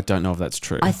appearance, but I don't know if that's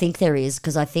true. I think there is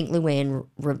because I think Luann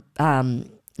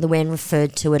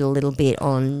referred to it a little bit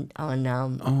on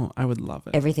oh, I would love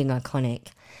it. Everything Iconic.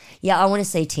 Yeah, I want to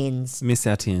see Tins. Miss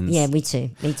our Tins. Yeah, me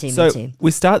too. So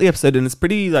we start the episode and it's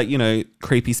pretty like,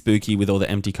 creepy, spooky with all the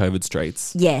empty COVID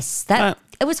streets. Yes,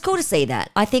 it was cool to see that.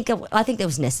 I think that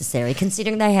was necessary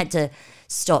considering they had to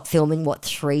stop filming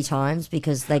 3 times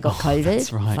because they got COVID.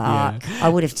 That's right. Fuck, Yeah. I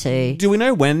would have too. Do we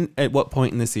know at what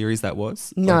point in the series that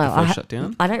was? No, like before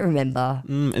shutdown. I don't remember.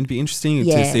 It'd be interesting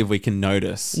to see if we can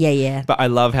notice. Yeah. But I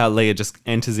love how Leah just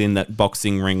enters in that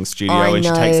boxing ring studio I and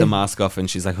she know. takes her mask off and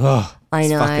she's like, oh, I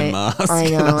know. fucking mask. I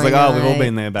know. And I was like, oh, we've all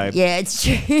been there, babe. Yeah, it's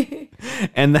true.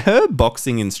 And her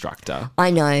boxing instructor.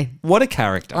 I know. What a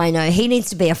character. I know. He needs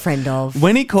to be a friend of.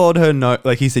 When he called her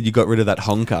like he said, you got rid of that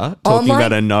honker, talking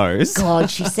about her nose. God,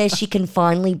 she says she can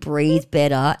finally breathe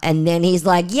better. And then he's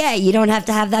like, yeah, you don't have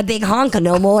to have that big honker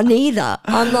no more neither.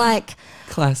 I'm like...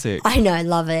 Classic. I know,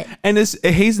 love it. And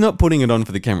he's not putting it on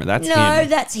for the camera. That's him. No,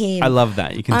 that's him. I love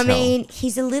that. You can tell. I mean,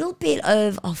 he's a little bit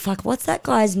of, oh fuck, what's that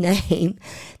guy's name?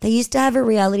 They used to have a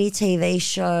reality TV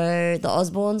show, The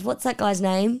Osbournes. What's that guy's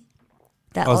name?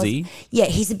 That Ozzy? Yeah,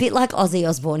 he's a bit like Ozzy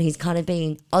Osbourne. He's kind of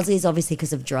been, Ozzy is obviously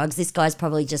because of drugs. This guy's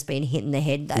probably just been hit in the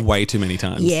head. Way too many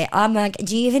times. Yeah, I'm like,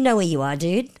 do you even know where you are,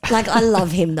 dude? Like, I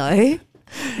love him though.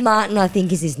 Martin, I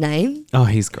think, is his name. Oh,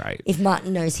 he's great. If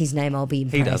Martin knows his name, I'll be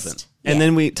impressed. He doesn't. Yeah. And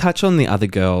then we touch on the other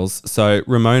girls. So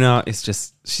Ramona is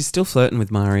she's still flirting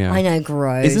with Mario. I know,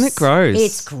 gross. Isn't it gross?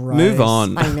 It's gross. Move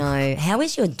on. I know. How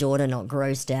is your daughter not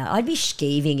grossed out? I'd be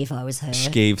skeeving if I was her.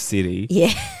 Skeeve City.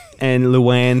 Yeah. And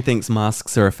Luann thinks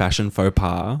masks are a fashion faux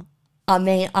pas. I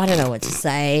mean, I don't know what to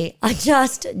say. I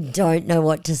just don't know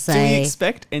what to say. Do you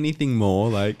expect anything more?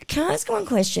 Like, can I ask one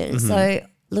question? So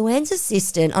Luann's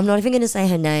assistant, I'm not even going to say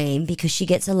her name because she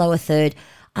gets a lower third.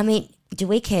 I mean, do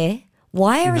we care?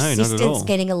 Why are assistants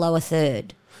getting a lower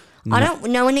third? No.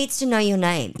 No one needs to know your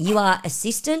name. You are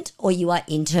assistant or you are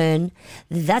intern.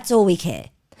 That's all we care.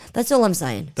 That's all I'm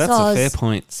saying. That's a fair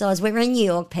point. So as we're in New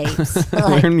York, peeps.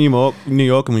 We're in New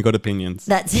York and we got opinions.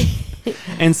 That's it.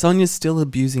 And Sonia's still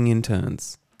abusing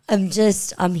interns.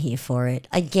 I'm here for it.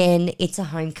 Again, it's a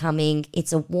homecoming.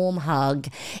 It's a warm hug.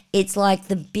 It's like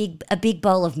a big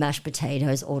bowl of mashed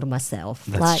potatoes all to myself.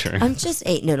 That's true. I'm just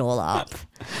eating it all up.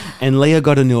 And Leah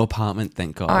got a new apartment,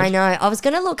 thank God. I know. I was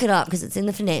going to look it up because it's in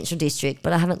the financial district,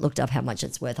 but I haven't looked up how much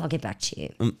it's worth. I'll get back to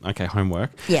you. Okay,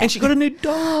 homework. Yeah. And she got a new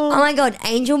dog. Oh my God.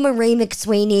 Angel Marie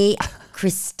McSweeney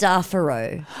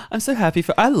Cristoforo. I'm so happy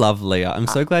I love Leah. I'm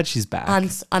so glad she's back.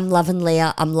 I'm loving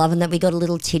Leah. I'm loving that we got a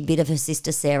little tidbit of her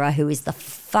sister Sarah, who is the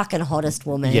fucking hottest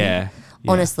woman. Yeah.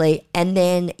 Honestly. And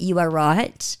then you are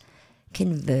right.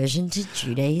 Conversion to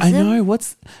Judaism. I know.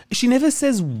 She never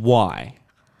says why.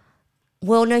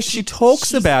 Well, no, she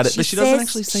talks about it, but she doesn't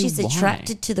actually say she's why.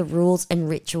 attracted to the rules and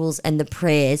rituals and the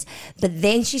prayers. But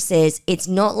then she says, it's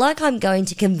not like I'm going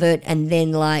to convert and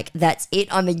then like, that's it,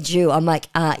 I'm a Jew. I'm like,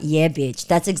 yeah, bitch.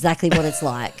 That's exactly what it's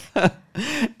like.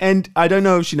 And I don't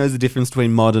know if she knows the difference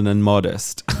between modern and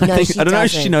modest. No, I she don't know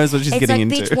if she doesn't. knows what she's It's getting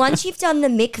like, into. bitch, once you've done the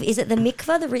is it the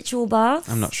mikvah, the ritual bath?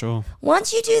 I'm not sure.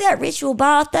 Once you do that ritual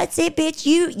bath, that's it, bitch.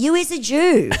 You is a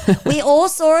Jew. We all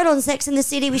saw it on Sex and the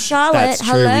City with Charlotte. That's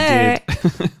true, Hello. we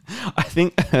did. I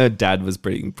think her dad was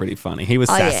pretty funny. He was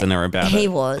Oh, sassing her about He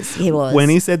it. was. When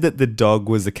he said that the dog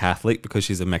was a Catholic because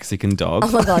she's a Mexican dog.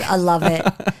 Oh my God, I love it.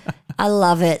 I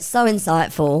love it. So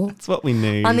insightful. That's what we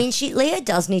need. I mean, Leah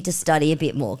does need to study a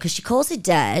bit more because she calls her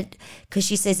dad because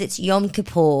she says it's Yom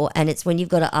Kippur and it's when you've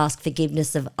got to ask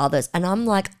forgiveness of others. And I'm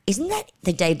like, isn't that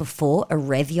the day before a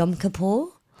Rev Yom Kippur?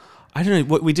 I don't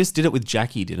know. We just did it with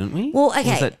Jackie, didn't we? Well, Or was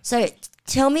okay. that- So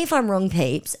tell me if I'm wrong,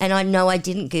 peeps. And I know I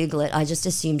didn't Google it. I just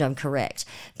assumed I'm correct.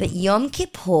 But Yom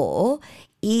Kippur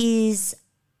is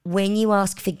when you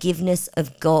ask forgiveness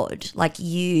of God. Like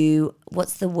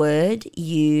what's the word?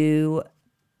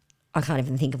 I can't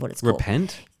even think of what it's called.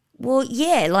 Repent? Well,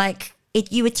 yeah, like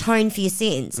you atone for your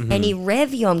sins. Mm-hmm. And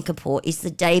Erev Yom Kippur is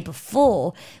the day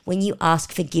before when you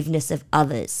ask forgiveness of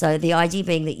others. So the idea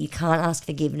being that you can't ask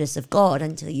forgiveness of God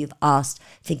until you've asked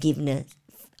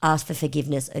for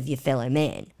forgiveness of your fellow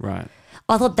man. Right.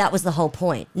 I thought that was the whole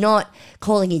point, not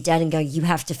calling your dad and going, you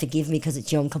have to forgive me because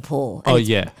it's Yom Kippur. And Oh, it's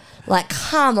yeah. like,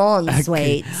 come on,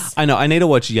 sweets. I know. I need to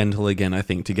watch Yentl again, I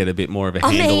think, to get a bit more of a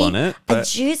handle on it. A But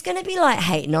Jew's going to be like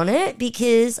hating on it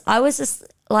because I was just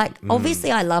like,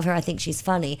 obviously I love her. I think she's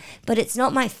funny, but it's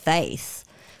not my faith.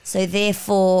 So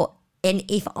therefore, and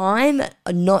if I'm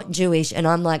not Jewish and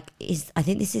I'm like, I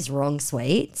think this is wrong,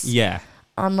 sweets. yeah.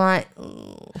 I'm like,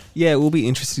 Yeah, it will be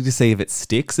interesting to see if it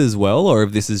sticks as well or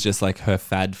if this is just like her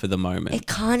fad for the moment.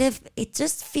 it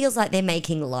just feels like they're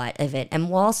making light of it. And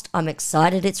whilst I'm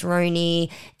excited it's Roni,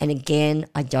 and again,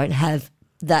 I don't have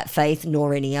that faith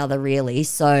nor any other really,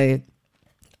 so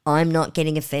I'm not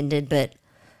getting offended, but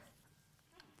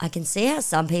I can see how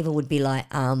some people would be like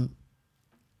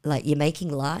you're making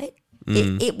light.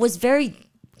 It was very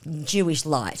Jewish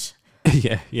light.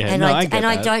 yeah. And No, I get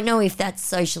that. don't know if that's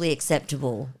socially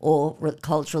acceptable or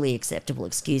culturally acceptable,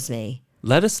 excuse me.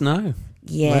 Let us know.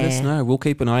 Yeah. Let us know. We'll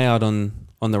keep an eye out on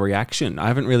the reaction. I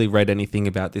haven't really read anything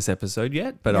about this episode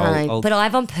yet, but I'll But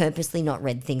I've purposely not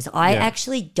read things. I Yeah.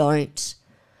 actually don't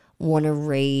want to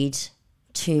read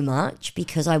too much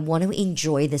because I want to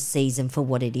enjoy the season for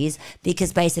what it is,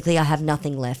 because basically I have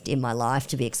nothing left in my life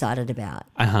to be excited about.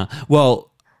 Well,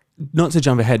 not to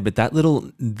jump ahead, but that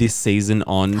little this season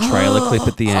on trailer clip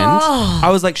at the end, I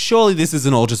was like, surely this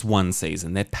isn't all just one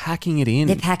season. They're packing it in.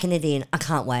 They're packing it in. I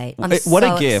can't wait. What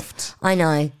a gift. I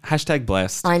know. Hashtag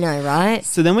blessed. I know, right?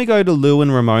 So then we go to Lou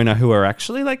and Ramona, who are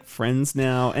actually like friends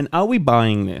now. And are we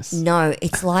buying this? No,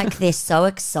 it's like they're so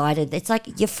excited. It's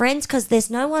like you're friends because there's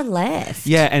no one left.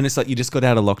 Yeah, and it's like you just got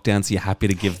out of lockdown, so you're happy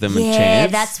to give them a Yeah,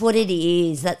 chance. that's what it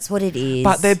is. That's what it is.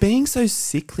 But they're being so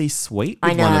sickly sweet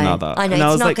with I know. one another. I know. And I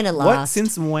It's was not like, gonna what? last.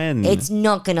 Since when? It's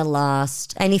not going to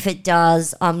last. And if it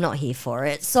does, I'm not here for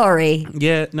it. Sorry.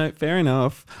 Yeah, no, fair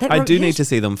enough. But I do here's- need to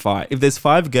see them fight. If there's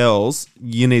 5 girls,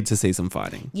 you need to see some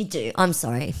fighting. You do. I'm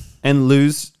sorry. And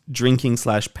Lou's drinking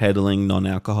 / peddling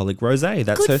non-alcoholic rosé.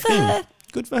 That's Good her for thing. her.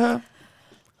 Good for her.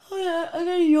 Oh, yeah, I'm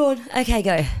going to yawn. Okay,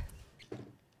 go.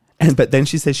 But then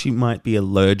she says she might be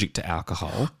allergic to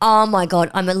alcohol. Oh my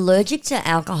God. I'm allergic to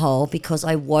alcohol because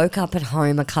I woke up at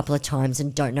home a couple of times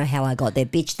and don't know how I got there.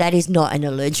 Bitch, that is not an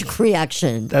allergic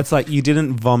reaction. That's like you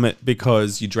didn't vomit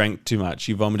because you drank too much.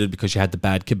 You vomited because you had the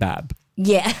bad kebab.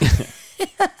 Yeah.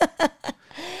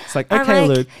 It's like, I'm okay,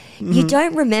 like, Luke. You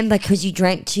don't remember because you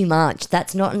drank too much.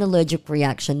 That's not an allergic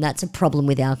reaction. That's a problem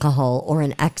with alcohol or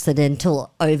an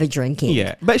accidental over drinking.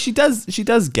 Yeah, but she does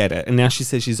get it. And now she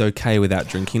says she's okay without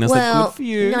drinking. I was like, good for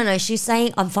you. No, she's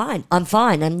saying, I'm fine. I'm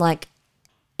fine. I'm like,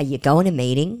 are you going to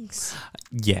meetings?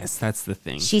 Yes, that's the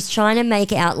thing. She's trying to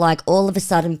make it out like all of a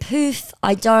sudden, poof,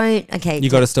 I don't. Okay. You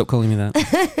got to stop calling me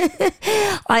that.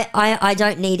 I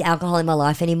don't need alcohol in my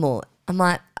life anymore. I'm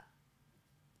like,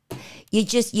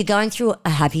 you're going through a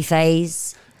happy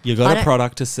phase. You I got a don't-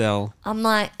 product to sell. I'm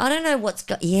like, I don't know what's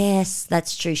yes,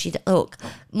 that's true. Look,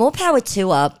 more power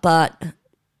to her, but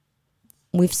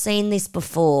we've seen this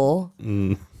before.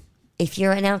 If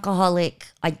you're an alcoholic,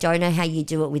 I don't know how you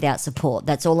do it without support.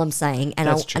 That's all I'm saying. And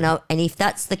That's true. and if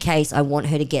that's the case, I want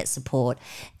her to get support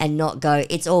and not go,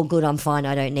 it's all good, I'm fine,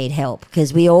 I don't need help,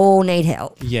 because we all need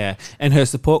help. Yeah, and her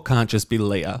support can't just be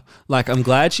Leah. Like, I'm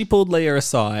glad she pulled Leah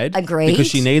aside. Agreed. Because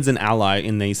she needs an ally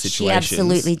in these She situations.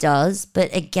 absolutely does. But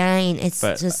again, it's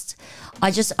But-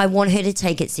 I want her to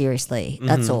take it seriously.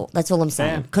 That's all. That's all I'm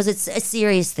saying. Fair. Because it's a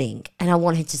serious thing and I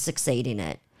want her to succeed in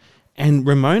it. And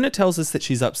Ramona tells us that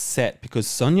she's upset because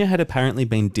Sonia had apparently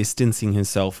been distancing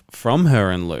herself from her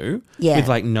and Lou. Yeah. With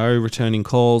like no returning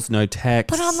calls, no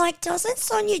texts. But I'm like, doesn't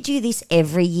Sonia do this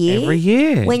every year? Every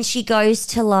year. When she goes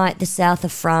to like the south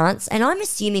of France. And I'm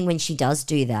assuming when she does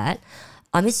do that,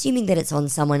 I'm assuming that it's on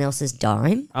someone else's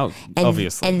dime. Oh, and,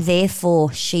 obviously. And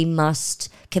therefore she must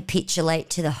capitulate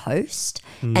to the host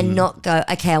and not go,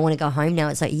 okay, I want to go home now.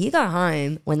 It's like, you go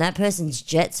home when that person's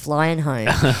jet's flying home.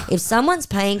 If someone's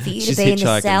paying for you to She's be in the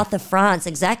hitchhiking. south of France,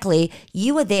 exactly,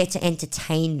 you are there to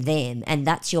entertain them and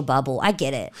that's your bubble. I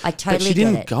get it. I totally But she get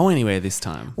it. didn't go anywhere this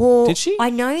time. Well, did she? I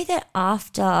know that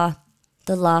after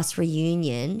the last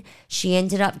reunion, she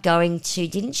ended up going to,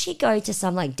 didn't she go to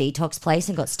some like detox place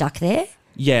and got stuck there?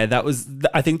 Yeah, that was.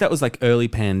 I think that was like early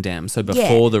pandem, so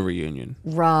before the reunion.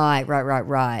 Right.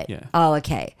 Yeah. Oh,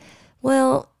 okay.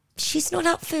 Well, she's not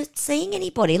up for seeing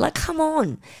anybody. Like, come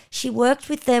on. She worked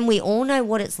with them. We all know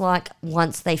what it's like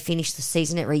once they finish the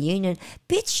season at reunion.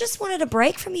 Bitch just wanted a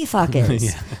break from you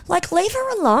fuckers. Like, leave her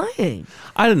alone.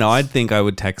 I don't know. I'd think I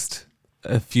would text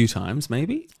a few times,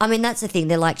 maybe. I mean, that's the thing.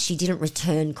 They're like, she didn't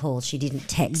return calls. She didn't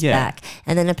text Yeah. back.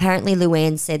 And then apparently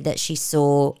Luann said that she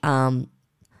saw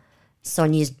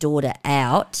Sonia's daughter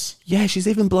out. Yeah, she's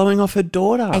even blowing off her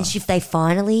daughter. And they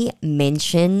finally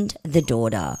mentioned the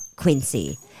daughter,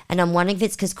 Quincy. And I'm wondering if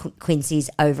it's because Quincy's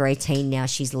over 18 now.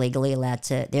 They're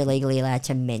legally allowed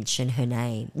to mention her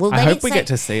name. Well, I hope we get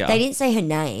to see her. They didn't say her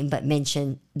name, but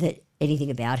mention anything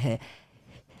about her.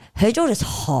 Her daughter's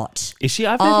hot. Is she?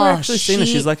 I've never actually seen her.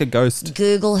 She's like a ghost.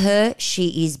 Google her.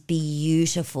 She is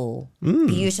beautiful. Mm.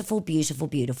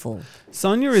 Beautiful.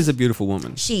 Sonia is a beautiful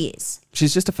woman. She is.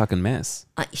 She's just a fucking mess.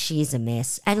 She is a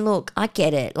mess. And look, I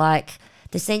get it. Like,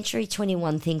 the Century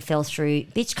 21 thing fell through.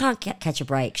 Bitch can't catch a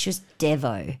break. She was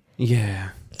Devo. Yeah.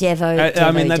 Devo.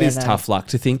 I mean, that is Devo. tough luck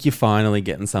to think you're finally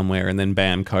getting somewhere and then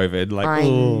bam, COVID. Like, I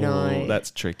oh, know. that's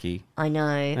tricky. I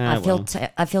know. well.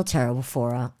 I feel terrible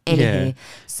for her. Anywho, Yeah.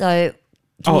 so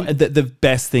Oh, the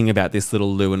best thing about this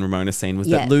little Lou and Ramona scene was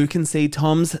that Lou can see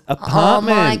Tom's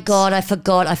apartment. oh my God, I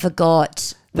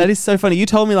forgot. That is so funny. You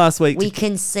told me last week. We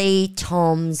can see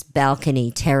Tom's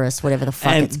balcony, terrace, whatever the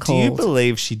fuck it's and called. do you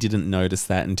believe she didn't notice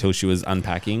that until she was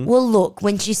unpacking? Well, look,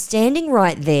 when she's standing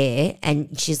right there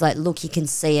and she's like, look, you can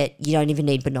see it. You don't even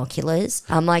need binoculars.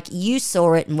 I'm like, you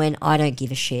saw it and went, I don't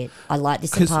give a shit. I like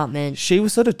this 'Cause apartment. She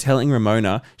was sort of telling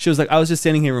Ramona, she was like, I was just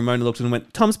standing here. Ramona looked and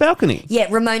went, Tom's balcony. Yeah,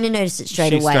 Ramona noticed it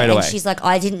straight away. Straight And away. she's like,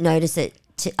 I didn't notice it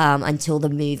until the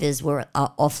movers were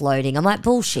offloading. I'm like,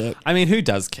 bullshit. I mean, who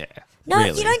does care? No,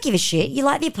 really? you don't give a shit. You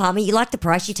like the apartment. You like the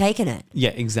price. You're taking it. Yeah,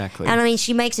 exactly. And I mean,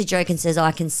 she makes a joke and says,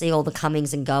 I can see all the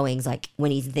comings and goings, like when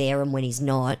he's there and when he's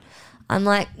not. I'm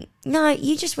like, no,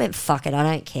 you just went, fuck it, I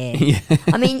don't care.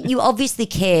 I mean, you obviously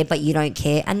care, but you don't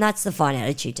care. And that's the fine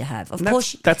attitude to have. Of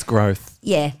course, That's growth.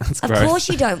 yeah. Of growth. course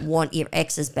you don't want your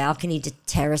ex's balcony to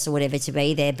terrace or whatever to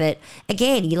be there. But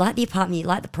again, you like the apartment, you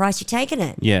like the price, you're taking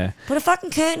it. Yeah. Put a fucking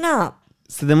curtain up.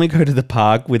 So then we go to the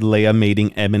park with Leah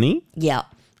meeting Ebony. Yeah.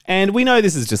 And we know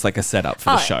this is just like a setup for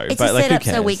the show. It's but a like, setup who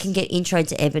cares? so we can get intro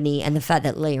to Ebony and the fact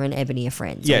that Leah and Ebony are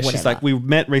friends. Yeah, or she's whatever. like, we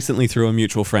met recently through a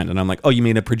mutual friend. And I'm like, oh, you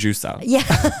mean a producer? Yeah.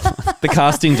 The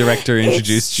casting director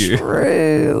introduced you.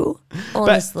 True. But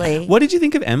Honestly. what did you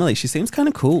think of Emily? She seems kind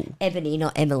of cool. Ebony,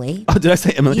 not Emily. Oh, did I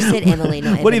say Emily? You said Emily,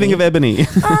 not What do you think of Ebony?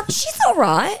 She's all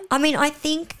right. I mean, I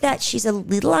think that she's a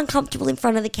little uncomfortable in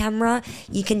front of the camera.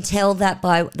 You can tell that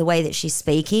by the way that she's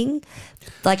speaking.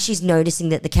 Like, she's noticing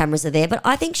that the cameras are there. But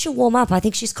I think she'll warm up. I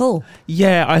think she's cool.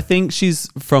 Yeah, I think she's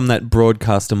from that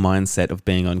broadcaster mindset of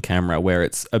being on camera where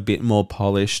it's a bit more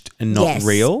polished and not Yes,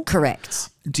 real. correct.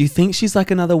 Do you think she's like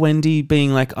another Wendy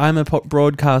being like, I'm a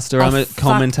broadcaster, I'm a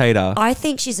commentator? I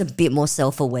think she's a bit more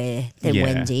self-aware than Yeah.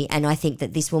 Wendy. And I think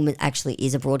that this woman actually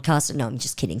is a broadcaster. No, I'm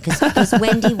just kidding. Because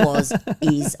Wendy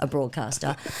is a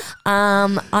broadcaster.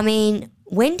 I mean,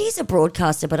 Wendy's a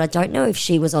broadcaster, but I don't know if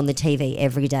she was on the TV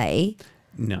every day.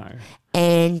 No.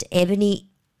 And Ebony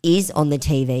is on the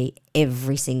TV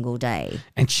every single day.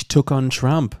 And she took on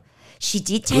Trump. She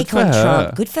did take for on her.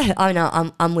 Trump. Good for her. Oh no,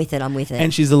 I'm with it.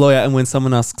 And she's a lawyer. And when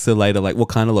someone asks her later, like, what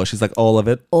kind of law? She's like, all of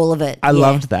it. all of it. I yeah.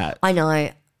 loved that. I know.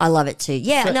 I love it too.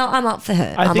 Yeah, no, I'm up for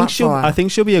her. I I'm think up for her. I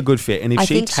think she'll be a good fit. And if I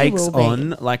she think she takes will be. on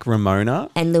like Ramona,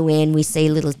 and Luann, we see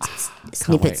little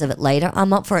snippets wait. of it later.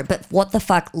 I'm up for it. But what the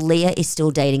fuck? Leah is still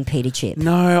dating Peter Chip.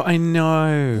 no, I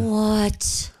know.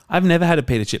 What? I've never had a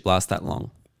Peter chip last that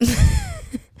long.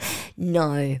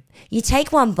 No. You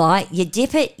take one bite, you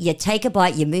dip it, you take a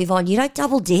bite, you move on. You don't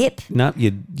double dip. No,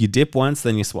 you dip once,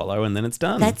 then you swallow, and then it's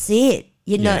done. That's it.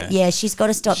 She's got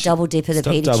to stop double dipping the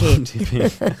Stop Peter double chip.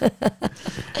 dipping.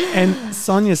 And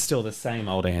Sonia's still the same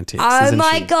old antics, Oh isn't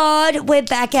my she? God, we're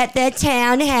back at the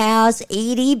townhouse,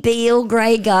 Edie Beale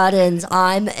Grey Gardens.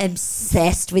 I'm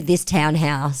obsessed with this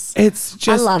townhouse. It's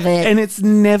just, I love it. and it's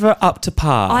never up to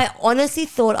par. I honestly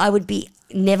thought I would be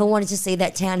never wanted to see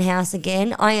that townhouse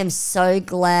again. I am so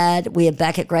glad we are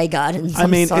back at Grey Gardens. I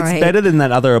mean, sorry. it's better than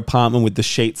that other apartment with the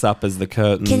sheets up as the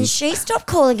curtains. Can she stop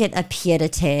calling it a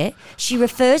pied-à-terre? She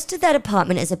refers to that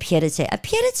apartment as a pied-à-terre. A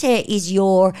pied-à-terre is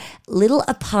your little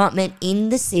apartment in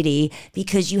the city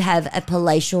because you have a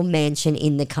palatial mansion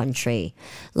in the country.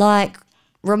 Like,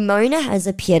 Ramona has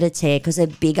a pied-à-terre because her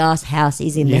big-ass house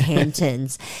is in the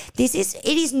Hamptons. It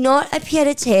is not a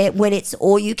pied-à-terre when it's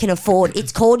all you can afford.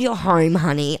 It's called your home,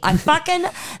 honey. I fucking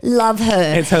love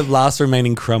her. It's her last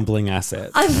remaining crumbling asset.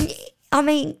 I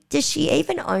mean, does she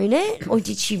even own it or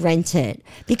did she rent it?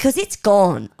 Because it's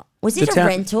gone. Was it a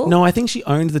rental? No, I think she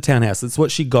owned the townhouse. It's what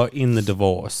she got in the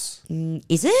divorce.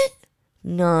 Is it?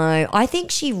 No, I think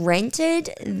she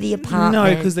rented the apartment.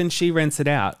 No, because then she rents it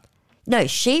out. No,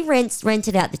 she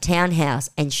rented out the townhouse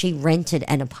and she rented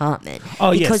an apartment.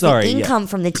 Oh, yeah, sorry, Because the income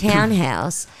from the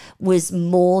townhouse was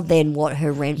more than what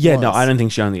her rent was. Yeah, no, I don't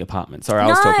think she owned the apartment. Sorry, I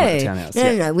was talking about the townhouse.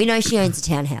 No. We know she owns the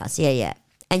townhouse. Yeah.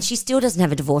 And she still doesn't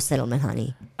have a divorce settlement,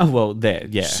 honey. Oh, well, there,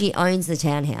 yeah. She owns the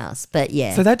townhouse, but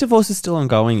yeah. So that divorce is still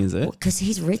ongoing, is it? Because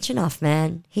he's rich enough,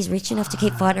 man. He's rich enough to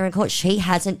keep fighting her in court. She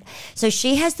hasn't. So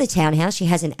she has the townhouse. She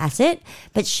has an asset,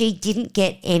 but she didn't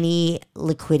get any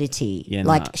liquidity. Yeah,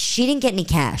 like, nah. she didn't get any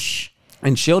cash.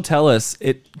 And she'll tell us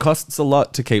it costs a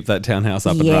lot to keep that townhouse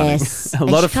up Yes. and running. a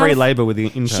And lot she of free can't- labour with the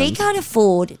interns. She can't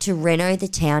afford to reno the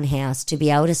townhouse to be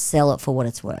able to sell it for what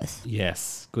it's worth.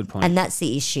 Yes, good point. And that's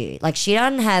the issue. Like, she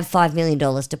doesn't have $5 million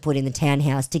to put in the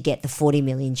townhouse to get the $40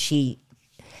 million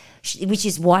which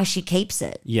is why she keeps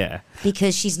it. yeah.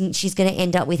 Because she's going to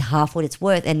end up with half what it's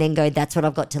worth and then go, that's what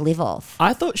I've got to live off.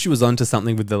 I thought she was onto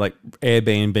something with the like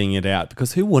Airbnb-ing it out,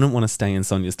 because who wouldn't want to stay in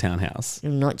Sonia's townhouse?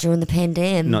 Not during the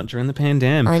pandemic. Not during the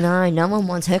pandemic. I know. No one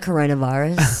wants her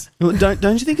coronavirus. Well,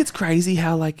 don't you think it's crazy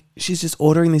how like she's just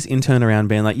ordering this intern around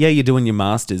being like, yeah, you're doing your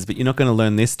masters, but you're not going to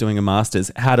learn this doing a masters,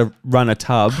 how to run a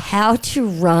tub, How to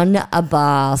run a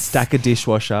bath stack a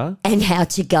dishwasher. and how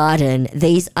to garden.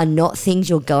 These are not things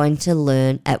you're going to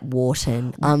learn at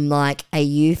Wharton. I'm like, are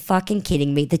you fucking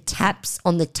kidding me? The taps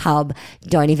on the tub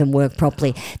don't even work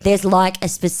properly. There's like a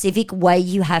specific way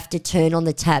you have to turn on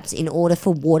the taps in order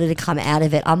for water to come out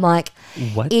of it. I'm like,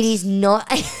 What? it is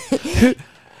not...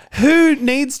 Who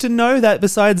needs to know that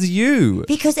besides you?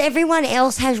 Because everyone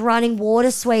else has running water,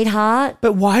 sweetheart.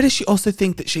 But why does she also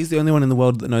think that she's the only one in the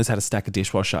world that knows how to stack a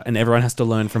dishwasher and everyone has to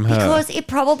learn from her? Because it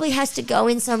probably has to go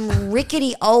in some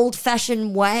rickety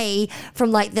old-fashioned way from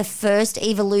like the first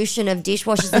evolution of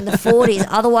dishwashers in the 40s.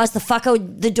 Otherwise,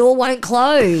 the door won't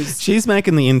close. She's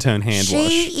making the intern hand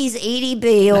wash. She is Edie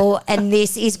Beale, and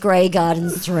this is Grey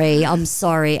Gardens 3. I'm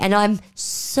sorry, and I'm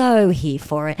so here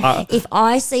for it. If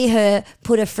I see her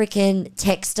put a freaking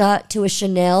texter to a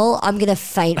Chanel, I'm gonna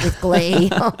faint with glee.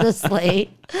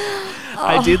 Honestly.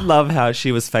 I did love how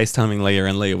she was FaceTiming Leah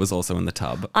and Leah was also in the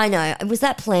tub. I know. Was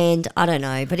that planned? I don't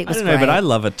know, but it I was don't great. know, but I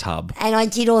love a tub. And I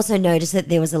did also notice that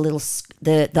there was a little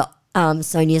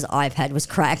Sonia's iPad was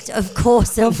cracked. Of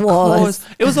course it was.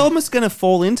 It was almost going to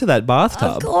fall into that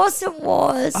bathtub. Of course it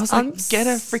was. I was like, get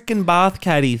a freaking bath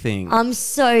caddy thing. I'm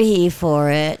so here for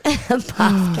it. Bath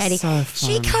caddy. so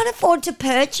She fun. can't afford to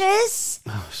purchase.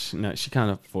 No, she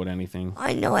can't afford anything.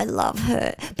 I know, I love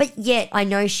her. But yet I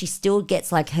know she still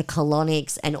gets like her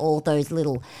colonics and all those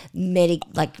little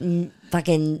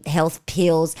fucking health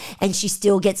pills, and she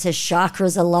still gets her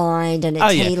chakras aligned and her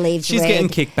tea leaves She's red. getting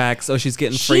kickbacks or she's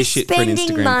getting free She's shit for an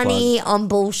spending Instagram money plug. on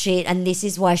bullshit, and this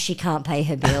is why she can't pay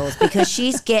her bills, because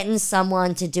she's getting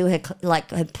someone to do her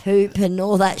her poop and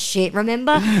all that shit.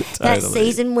 Remember that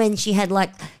season when she had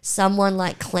like someone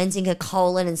like cleansing her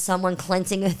colon and someone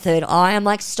cleansing her third eye? I'm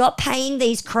like, stop paying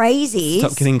these crazies.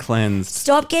 Stop getting cleansed.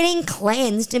 Stop getting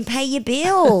cleansed and pay your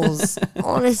bills.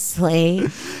 Honestly.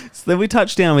 So then we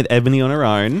touched down with Ebony on her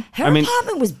own. Her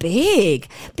apartment was big.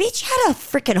 Bitch had a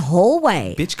freaking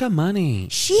hallway. Bitch got money.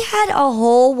 She had a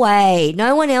hallway.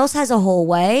 No one else has a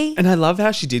hallway. And I love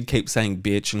how she did keep saying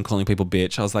bitch and calling people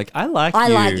bitch. I was like, I like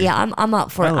you. I'm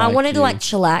up for it. I like wanted to you. like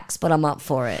chillax, but I'm up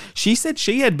for it. She said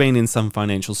she had been in some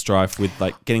financial strife with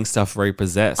like getting stuff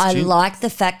repossessed. I like the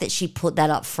fact that she put that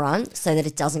up front so that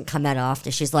it doesn't come out after.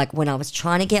 She's like, when I was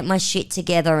trying to get my shit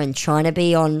together and trying to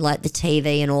be on like the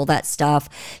TV and all that stuff,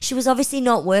 she was obviously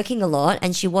not working a lot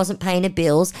and she wasn't paying her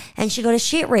bills and she got a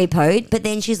shit repoed. But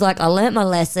then she's like, I learnt my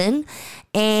lesson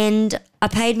and I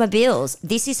paid my bills.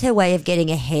 This is her way of getting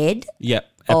ahead. Yep.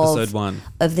 Episode 1.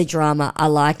 of the drama. I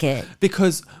like it.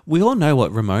 Because we all know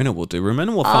what Ramona will do.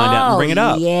 Ramona will find out and bring it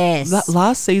up. Yes. That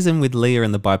last season with Leah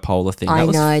and the bipolar thing, I that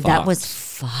was know, fucked. that was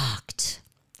fucked.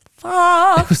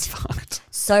 It was fucked.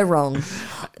 So wrong.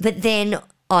 But then,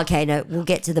 okay, no, we'll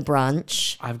get to the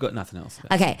brunch. I've got nothing else.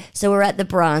 Okay, so we're at the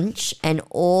brunch, and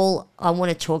all I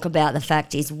want to talk about the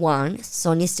fact is, one,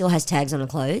 Sonia still has tags on her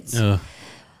clothes. Ugh.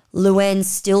 Luann's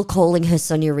still calling her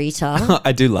Sonia Rita.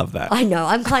 I do love that. I know.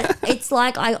 It's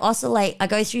like I oscillate. I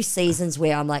go through seasons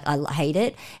where I'm like, I hate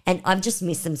it, and I've just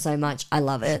missed them so much. I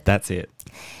love it. That's it.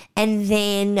 And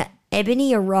then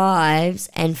Ebony arrives,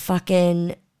 and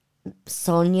fucking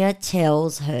Sonia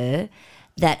tells her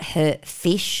that her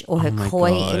fish or her my koi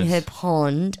God. in her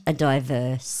pond are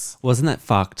diverse. Wasn't that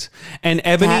fucked? And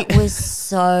Ebony... That was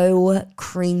so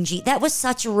cringy. That was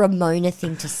such a Ramona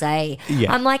thing to say.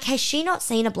 Yeah. I'm like, has she not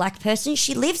seen a black person?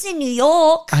 She lives in New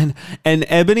York. And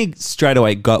Ebony straight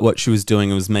away got what she was doing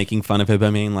and was making fun of her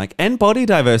by being like, and body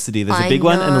diversity. There's a I big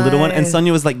one and a little one. And know.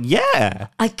 Sonia was like, yeah.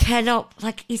 I cannot,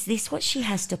 like, is this what she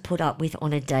has to put up with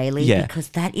on a daily? Yeah. Because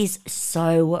that is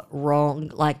so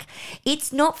wrong. Like,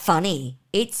 it's not funny.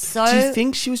 It's so. Do you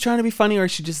think she was trying to be funny or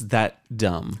is she just that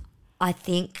dumb? I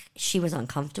think she was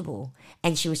uncomfortable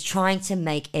and she was trying to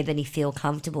make Ebony feel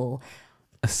comfortable.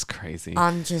 That's crazy.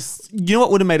 I'm just. You know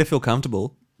what would have made her feel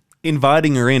comfortable?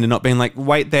 Inviting her in and not being like,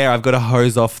 wait there, I've got to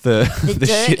hose off the The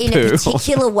dirt shit in poo. a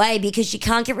particular way because you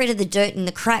can't get rid of the dirt in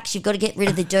the cracks. You've got to get rid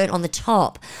of the dirt on the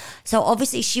top. So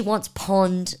obviously she wants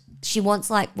pond. She wants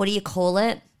like, what do you call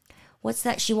it? What's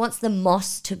that? She wants the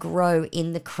moss to grow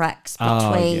in the cracks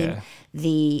between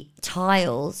the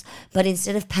tiles. But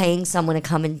instead of paying someone to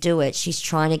come and do it, she's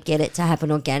trying to get it to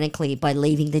happen organically by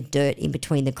leaving the dirt in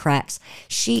between the cracks.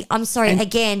 I'm sorry,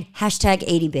 again, hashtag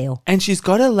Edie Beale. And she's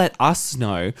got to let us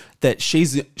know that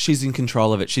she's in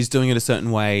control of it. She's doing it a certain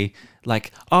way.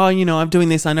 Like, oh, you know, I'm doing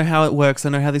this. I know how it works. I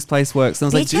know how this place works. And I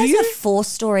was like, Bitch do has you? a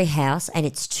 4-story house and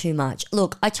it's too much.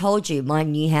 Look, I told you, my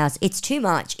new house, it's too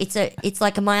much. It's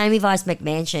like a Miami Vice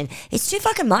McMansion. It's too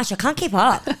fucking much. I can't keep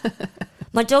up.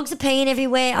 My dogs are peeing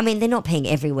everywhere. I mean, they're not peeing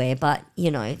everywhere, but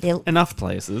you know, they're. Enough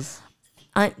places.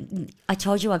 I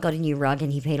told you I got a new rug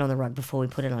and he peed on the rug before we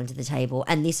put it onto the table,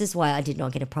 and this is why I did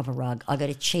not get a proper rug. I got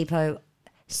a cheapo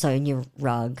Sonia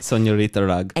rug. Señorita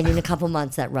rug. And in a couple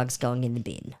months, that rug's going in the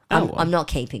bin. well. I'm not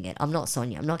keeping it. I'm not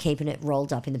Sonia. I'm not keeping it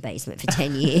rolled up in the basement for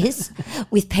 10 years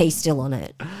with pee still on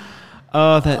it.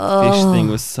 Oh, that fish thing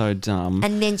was so dumb.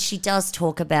 And then she does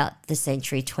talk about the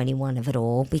Century 21 of it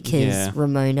all because Yeah.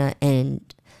 Ramona and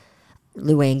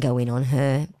Luann go in on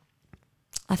her.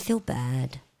 I feel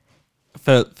bad.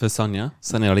 For Sonia,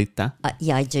 Señorita.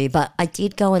 Yeah, I do. But I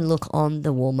did go and look on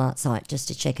the Walmart site just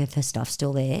to check if her stuff's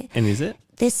still there. And is it?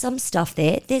 There's some stuff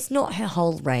there. There's not her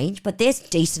whole range, but there's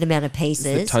decent amount of Is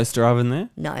the pieces. toaster oven there?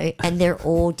 No, and they're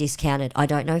all discounted. I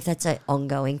don't know if that's an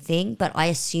ongoing thing, but I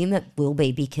assume it will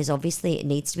be because obviously it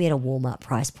needs to be at a Walmart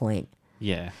price point.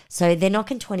 Yeah. So they're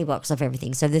knocking $20 off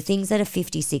everything. So the things that are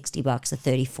 $50, $60 are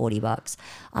 $30, $40.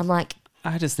 I'm like,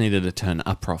 I just needed to turn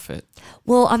a profit.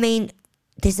 well, I mean,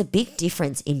 there's a big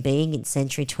difference in being in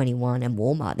Century 21 and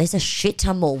Walmart. There's a shit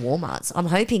ton more Walmarts. I'm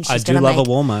hoping I she's do going to love make. a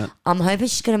Walmart. I'm hoping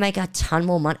she's going to make a ton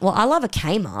more money. Well, I love a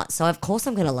Kmart, so of course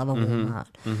I'm going to love a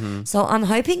Walmart. So I'm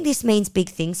hoping this means big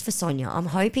things for Sonia. I'm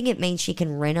hoping it means she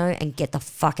can reno and get the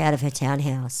fuck out of her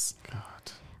townhouse.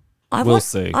 We'll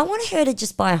see. I want her to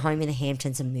just buy a home in the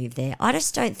Hamptons and move there. I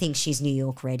just don't think she's New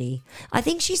York ready. I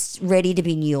think she's ready to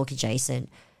be New York adjacent.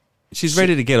 She's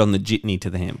ready to get on the jitney to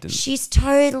the Hamptons. She's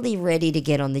totally ready to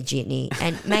get on the jitney.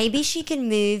 And maybe she can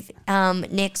move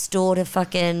next door to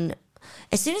fucking...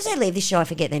 As soon as I leave the show, I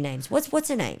forget their names. What's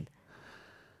her name?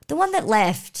 The one that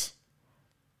left.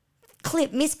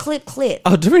 Miss Clip.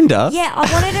 Oh, Dorinda? Yeah,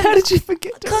 I wanted to... How did you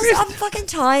forget Because Dorinda? I'm fucking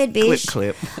tired, bitch.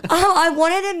 Clip. I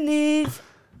wanted to move...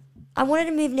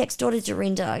 next door to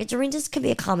Dorinda. Dorinda's can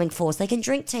be a calming force. They can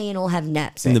drink tea and all have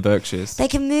naps. In the Berkshires. They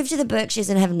can move to the Berkshires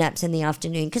and have naps in the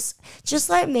afternoon. Because just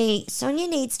like me, Sonia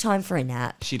needs time for a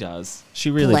nap. She does. She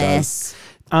really Bless. does.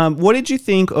 What did you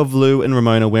think of Lou and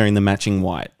Ramona wearing the matching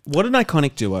white? What an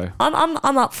iconic duo.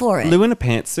 I'm up for it. Lou in a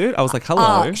pantsuit. I was like,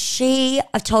 hello.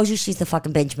 I've told you she's the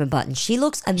fucking Benjamin Button. She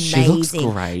looks amazing. She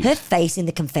looks great. Her face in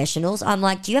the confessionals. I'm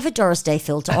like, do you have a Doris Day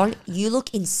filter on? You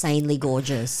look insanely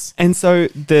gorgeous. And so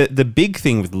the big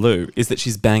thing with Lou is that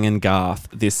she's banging Garth,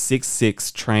 this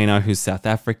 6'6" trainer who's South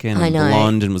African I and know.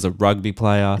 blonde and was a rugby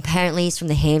player. Apparently he's from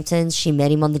the Hamptons. She met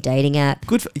him on the dating app.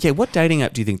 Good. What dating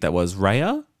app do you think that was?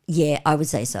 Raya? Yeah, I would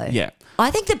say so. Yeah.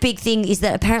 I think the big thing is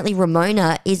that apparently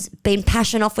Ramona is been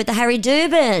passion off with the Harry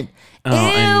Dubin. Oh,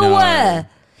 I know.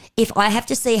 If I have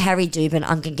to see Harry Dubin,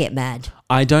 I'm going to get mad.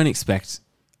 I don't expect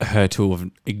her to have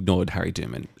ignored Harry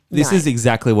Duman. This No. is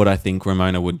exactly what I think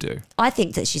Ramona would do. I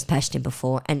think that she's bashed him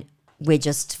before, and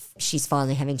she's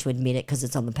finally having to admit it because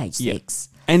it's on the page 6.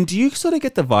 And do you sort of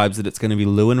get the vibes that it's going to be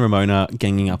Lou and Ramona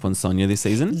ganging up on Sonia this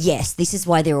season? Yes, this is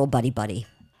why they're all buddy-buddy.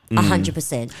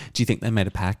 100%. Do you think they made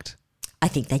a pact? I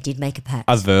think they did make a pact.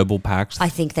 A verbal pact? I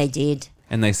think they did.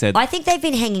 And they said... I think they've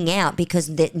been hanging out because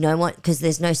there's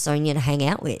no Sonia to hang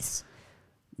out with.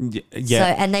 Yeah. So,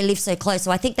 and they live so close.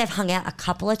 So I think they've hung out a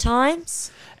couple of times.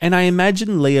 And I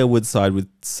imagine Leah would side with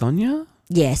Sonia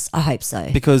Yes, I hope so.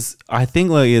 because I think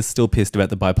Leah's still pissed about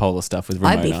the bipolar stuff with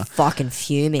I'd be Ramona. fucking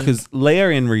fuming. Because Leah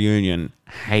in Reunion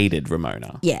hated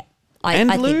Ramona. Yeah. And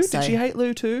I Lou? think so. Did she hate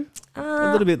Lou too?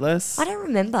 A little bit less. I don't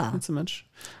remember. Not so much.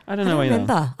 I I don't don't know either.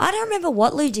 remember. I don't remember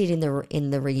what Lou did in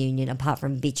the reunion apart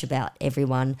from bitch about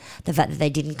everyone. The fact that they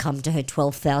didn't come to her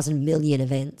 12,000 million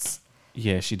events.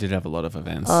 Yeah, she did have a lot of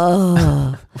events.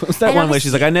 Oh. What was that And one where obviously-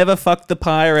 she's like, I never fucked the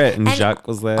pirate and And Jacques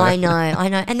was there? I know.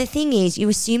 And the thing is, you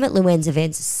assume at Luann's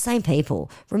events, it's the same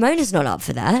people. Ramona's not up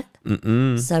for that.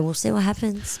 So we'll see what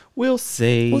happens. We'll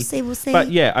see. We'll see. But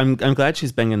yeah, I'm glad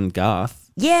she's banging Garth.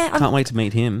 Yeah, Can't wait to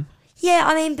meet him.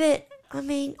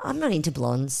 I'm not into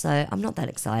blondes, so I'm not that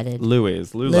excited. Lou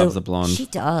is. Lou loves a blonde. She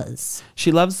does.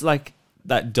 She loves like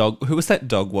that dog. Who was that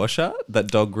dog washer? That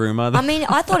dog groomer?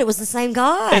 I thought it was the same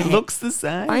guy. It looks the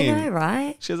same. I know,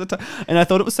 right? She has and I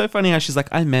thought it was so funny how she's like,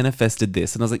 I manifested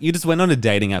this. And I was like, you just went on a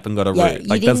dating app and got a root.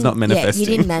 Like, that's not manifesting. Yeah,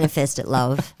 you didn't manifest it,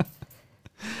 love.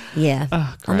 Yeah.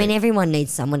 Oh, I mean, great. everyone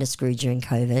needs someone to screw during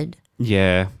COVID.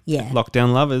 Yeah. Yeah.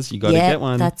 Lockdown lovers, you got to Yeah, get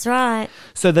one. that's right.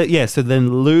 So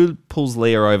then Lou pulls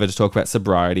Leah over to talk about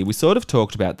sobriety. We sort of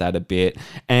talked about that a bit.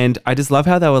 And I just love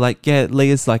how they were like, yeah,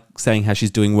 Leah's like saying how she's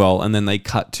doing well. And then they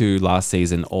cut to last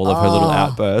season, all of her little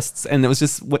outbursts. And it was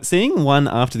just seeing one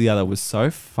after the other was so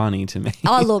funny to me.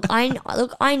 Oh, look,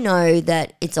 I know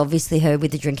that it's obviously her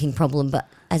with the drinking problem, but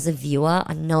as a viewer,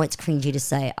 I know it's cringy to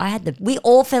say. We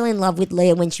all fell in love with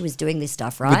Leah when she was doing this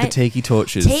stuff, right? With the tiki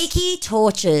torches. Tiki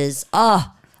torches.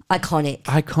 Oh, iconic.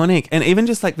 Iconic. And even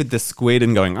just like with the squid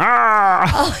and going, ah!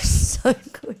 Oh, so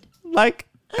good. Like,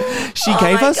 she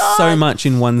gave my us so God. much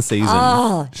in one season.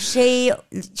 Oh,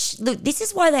 look, this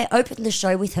is why they opened the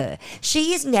show with her.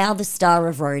 She is now the star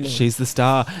of Roni. She's the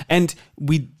star. And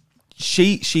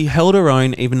she held her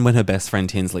own even when her best friend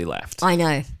Tinsley left. I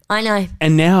know.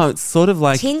 And now it's sort of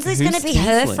like, Tinsley's who's going to be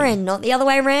her Tinsley? friend, not the other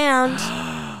way around.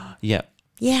 Yep.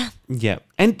 Yeah, Yep.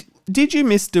 And did you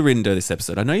miss Dorinda this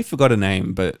episode? I know you forgot her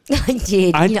name, but I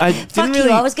did. I fuck didn't you.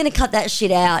 really- I was going to cut that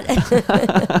shit out.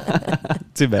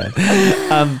 too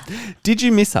bad. Did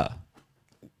you miss her?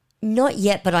 Not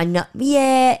yet, but I know.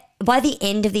 Yeah, by the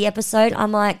end of the episode,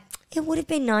 I'm like, it would have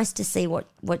been nice to see what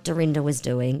Dorinda was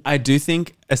doing. I do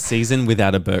think a season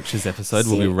without a Berkshire's episode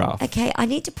will be rough. Okay, I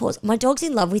need to pause. My dog's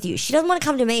in love with you. She doesn't want to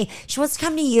come to me. She wants to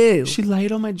come to you. She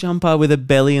laid on my jumper with her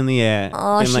belly in the air.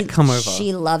 Oh, and like, come over.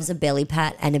 She loves a belly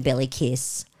pat and a belly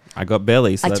kiss. I got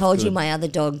belly, so I that's told you good. my other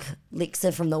dog licks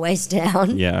her from the waist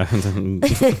down. Yeah.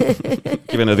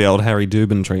 Giving her the old Harry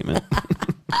Dubin treatment.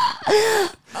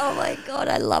 Oh my God,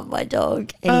 I love my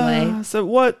dog. Anyway. So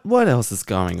what else is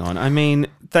going on? I mean,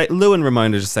 Lou and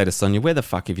Ramona just say to Sonia, where the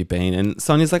fuck have you been? And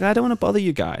Sonia's like, I don't want to bother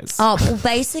you guys. Oh, well,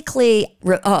 basically,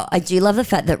 I do love the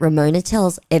fact that Ramona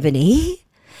tells Ebony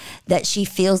that she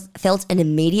felt an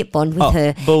immediate bond with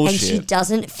her. Bullshit. And she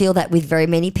doesn't feel that with very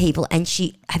many people. And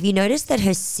have you noticed that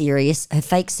her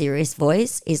fake serious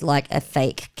voice is like a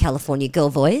fake California girl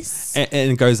voice? And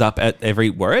it goes up at every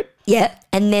word? Yeah.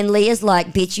 And then Leah's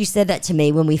like, bitch, you said that to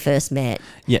me when we first met.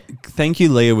 Yeah. Thank you,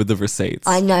 Leah, with the receipts.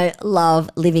 I know, love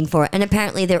living for it. And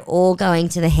apparently they're all going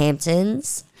to the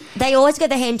Hamptons. They always go to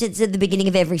the Hamptons at the beginning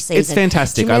of every season. It's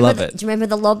fantastic. Do you I remember love it. Do you remember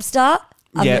the Lobster?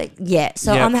 Yeah.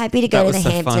 So Yeah. I'm happy to go That to was the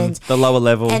so fun. Hamptons. The lower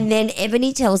level. And then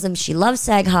Ebony tells them she loves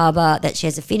Sag Harbor, that she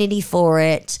has affinity for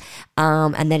it,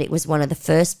 and that it was one of the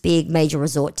first big major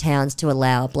resort towns to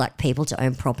allow black people to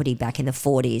own property back in the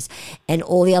 40s. And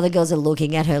all the other girls are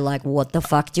looking at her like, what the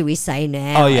fuck do we say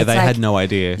now? Oh, yeah, It's they like, had no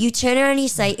idea. You turn around and you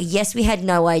say, yes, we had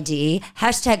no idea.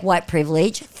 # white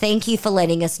privilege. Thank you for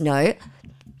letting us know.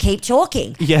 Keep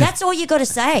talking. Yeah. That's all you got to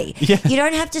say. Yeah. You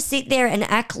don't have to sit there and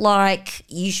act like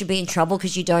you should be in trouble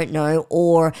because you don't know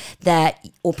or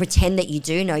pretend that you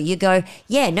do know. You go,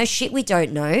 yeah, no shit, we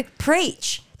don't know.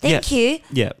 Preach. Thank you.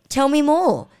 Yeah. Tell me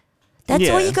more. That's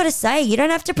all Yeah. you got to say. You don't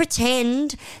have to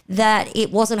pretend that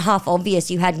it wasn't half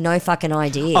obvious. You had no fucking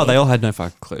idea. Oh, they all had no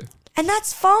fucking clue. And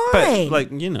that's fine. But,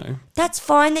 like, you know. That's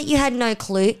fine that you had no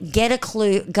clue. Get a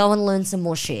clue. Go and learn some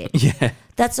more shit. Yeah.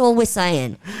 That's all we're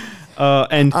saying.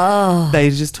 And they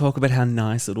just talk about how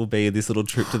nice it'll be, this little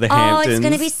trip to the Oh, Hamptons. it's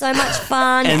going to be so much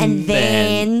fun. And And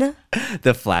then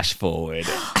The flash forward.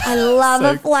 I love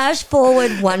a flash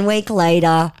forward 1 week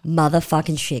later,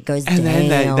 motherfucking shit goes And down.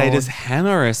 then they just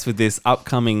hammer us with this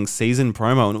upcoming season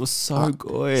promo, and it was so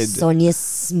good. Sonia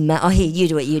here, you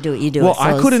do it. Well,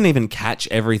 I Soz. couldn't even catch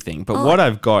everything, but what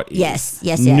I've got is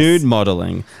Yes. nude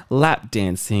modeling, lap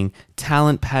dancing,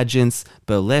 talent pageants,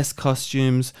 burlesque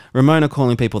costumes, Ramona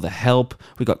calling people to help.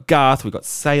 We got Garth, we got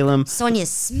Salem. Sonia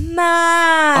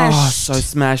smashed. Oh, so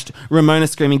smashed. Ramona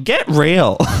screaming, "Get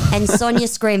real!" And Sonia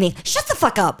screaming, "Shut the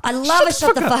fuck up!" I love it.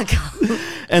 Shut the fuck up.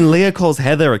 And Leah calls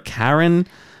Heather a Karen.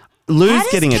 Lou's How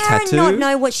does getting Karen a tattoo. not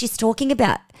know what she's talking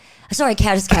about? Sorry,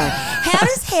 how does Karen? How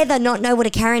does Heather not know what a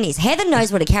Karen is? Heather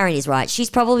knows what a Karen is, right? She's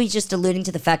probably just alluding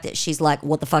to the fact that she's like,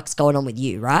 "What the fuck's going on with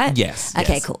you?" Right? Yes.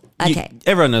 Okay. yes. Cool. You- Okay.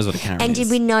 everyone knows what a Karen And is.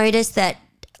 did we notice that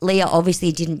Leah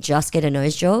obviously didn't just get a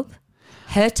nose job?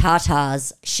 Her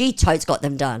tartars, she totes got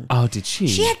them done. Oh, did she?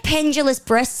 She had pendulous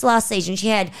breasts last season. She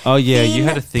had Oh, yeah, you thin,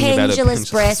 had a thing about her pendulous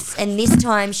pendulous breasts, and this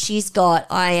time she's got,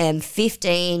 I am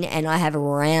 15 and I have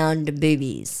round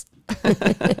boobies.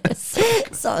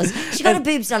 So she got her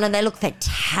boobs done and they look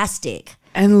fantastic.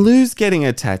 And Lou's getting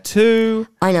a tattoo.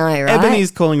 I know, right?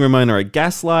 Ebony's calling Ramona a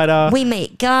gaslighter. We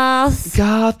meet Garth.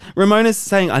 Garth. Ramona's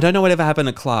saying, "I don't know whatever happened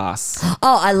to class."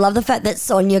 Oh, I love the fact that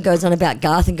Sonia goes on about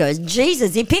Garth and goes,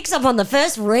 "Jesus, he picks up on the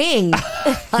first ring."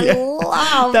 I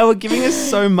love. They were giving us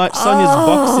so much. Sonia's Oh.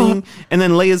 boxing. And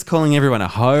then Leah's calling everyone a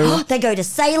hoe. They go to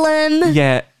Salem.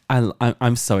 Yeah,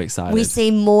 I'm so excited. We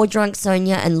see more drunk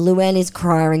Sonia, and Luann is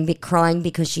crying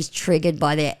because she's triggered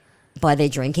by their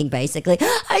drinking. Basically,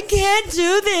 I can't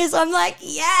do this. I'm like,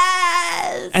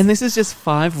 yes. And this is just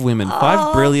 5 women,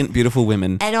 5 brilliant, beautiful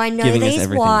women. And I know giving us these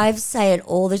everything. wives say it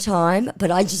all the time,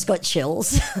 but I just got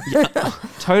chills.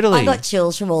 Totally. I got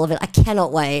chills from all of it. I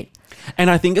cannot wait.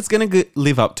 And I think it's going to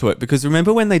live up to it because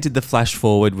remember when they did the flash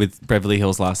forward with Beverly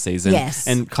Hills last season? Yes.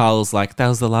 And Kyle's like, "That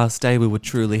was the last day we were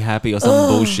truly happy," or some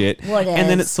bullshit. what And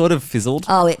then it else? sort of fizzled.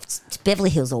 Oh, it's Beverly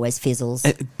Hills always fizzles.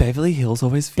 Beverly Hills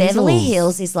always fizzles. Beverly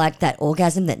Hills is like that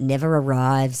orgasm that never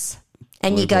arrives.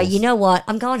 And you go, balls. you know what?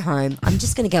 I'm going home. I'm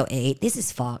just going to go eat. This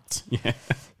is fucked. Yeah.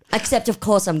 Except, of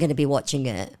course, I'm going to be watching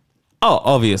it. Oh,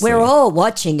 obviously. We're all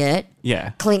watching it.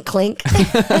 Yeah. Clink, clink.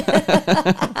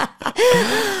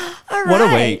 All What a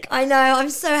right. week. I know. I'm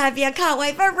so happy. I can't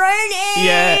wait for Rooney.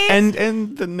 Yeah.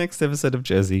 And the next episode of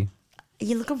Jersey. Are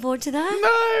you looking forward to that?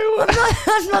 No.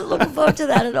 I'm not looking forward to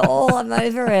that at all. I'm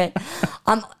over it.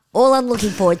 All I'm looking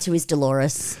forward to is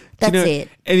Dolores. That's it.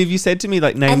 And if you said to me,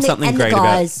 like, name And the- something and the great about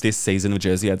guys. this season of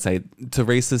Jersey, I'd say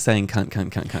Teresa's saying cunt,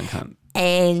 cunt, cunt, cunt, cunt.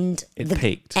 And It the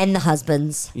peaked. and the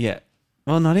husbands. Yeah.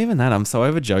 Well, not even that. I'm so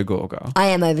over Joe Gorga. I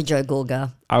am over Joe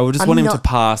Gorga. I would just I'm want him to not-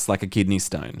 pass like a kidney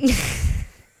stone.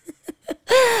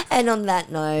 And on that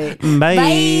note, Bye.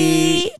 bye.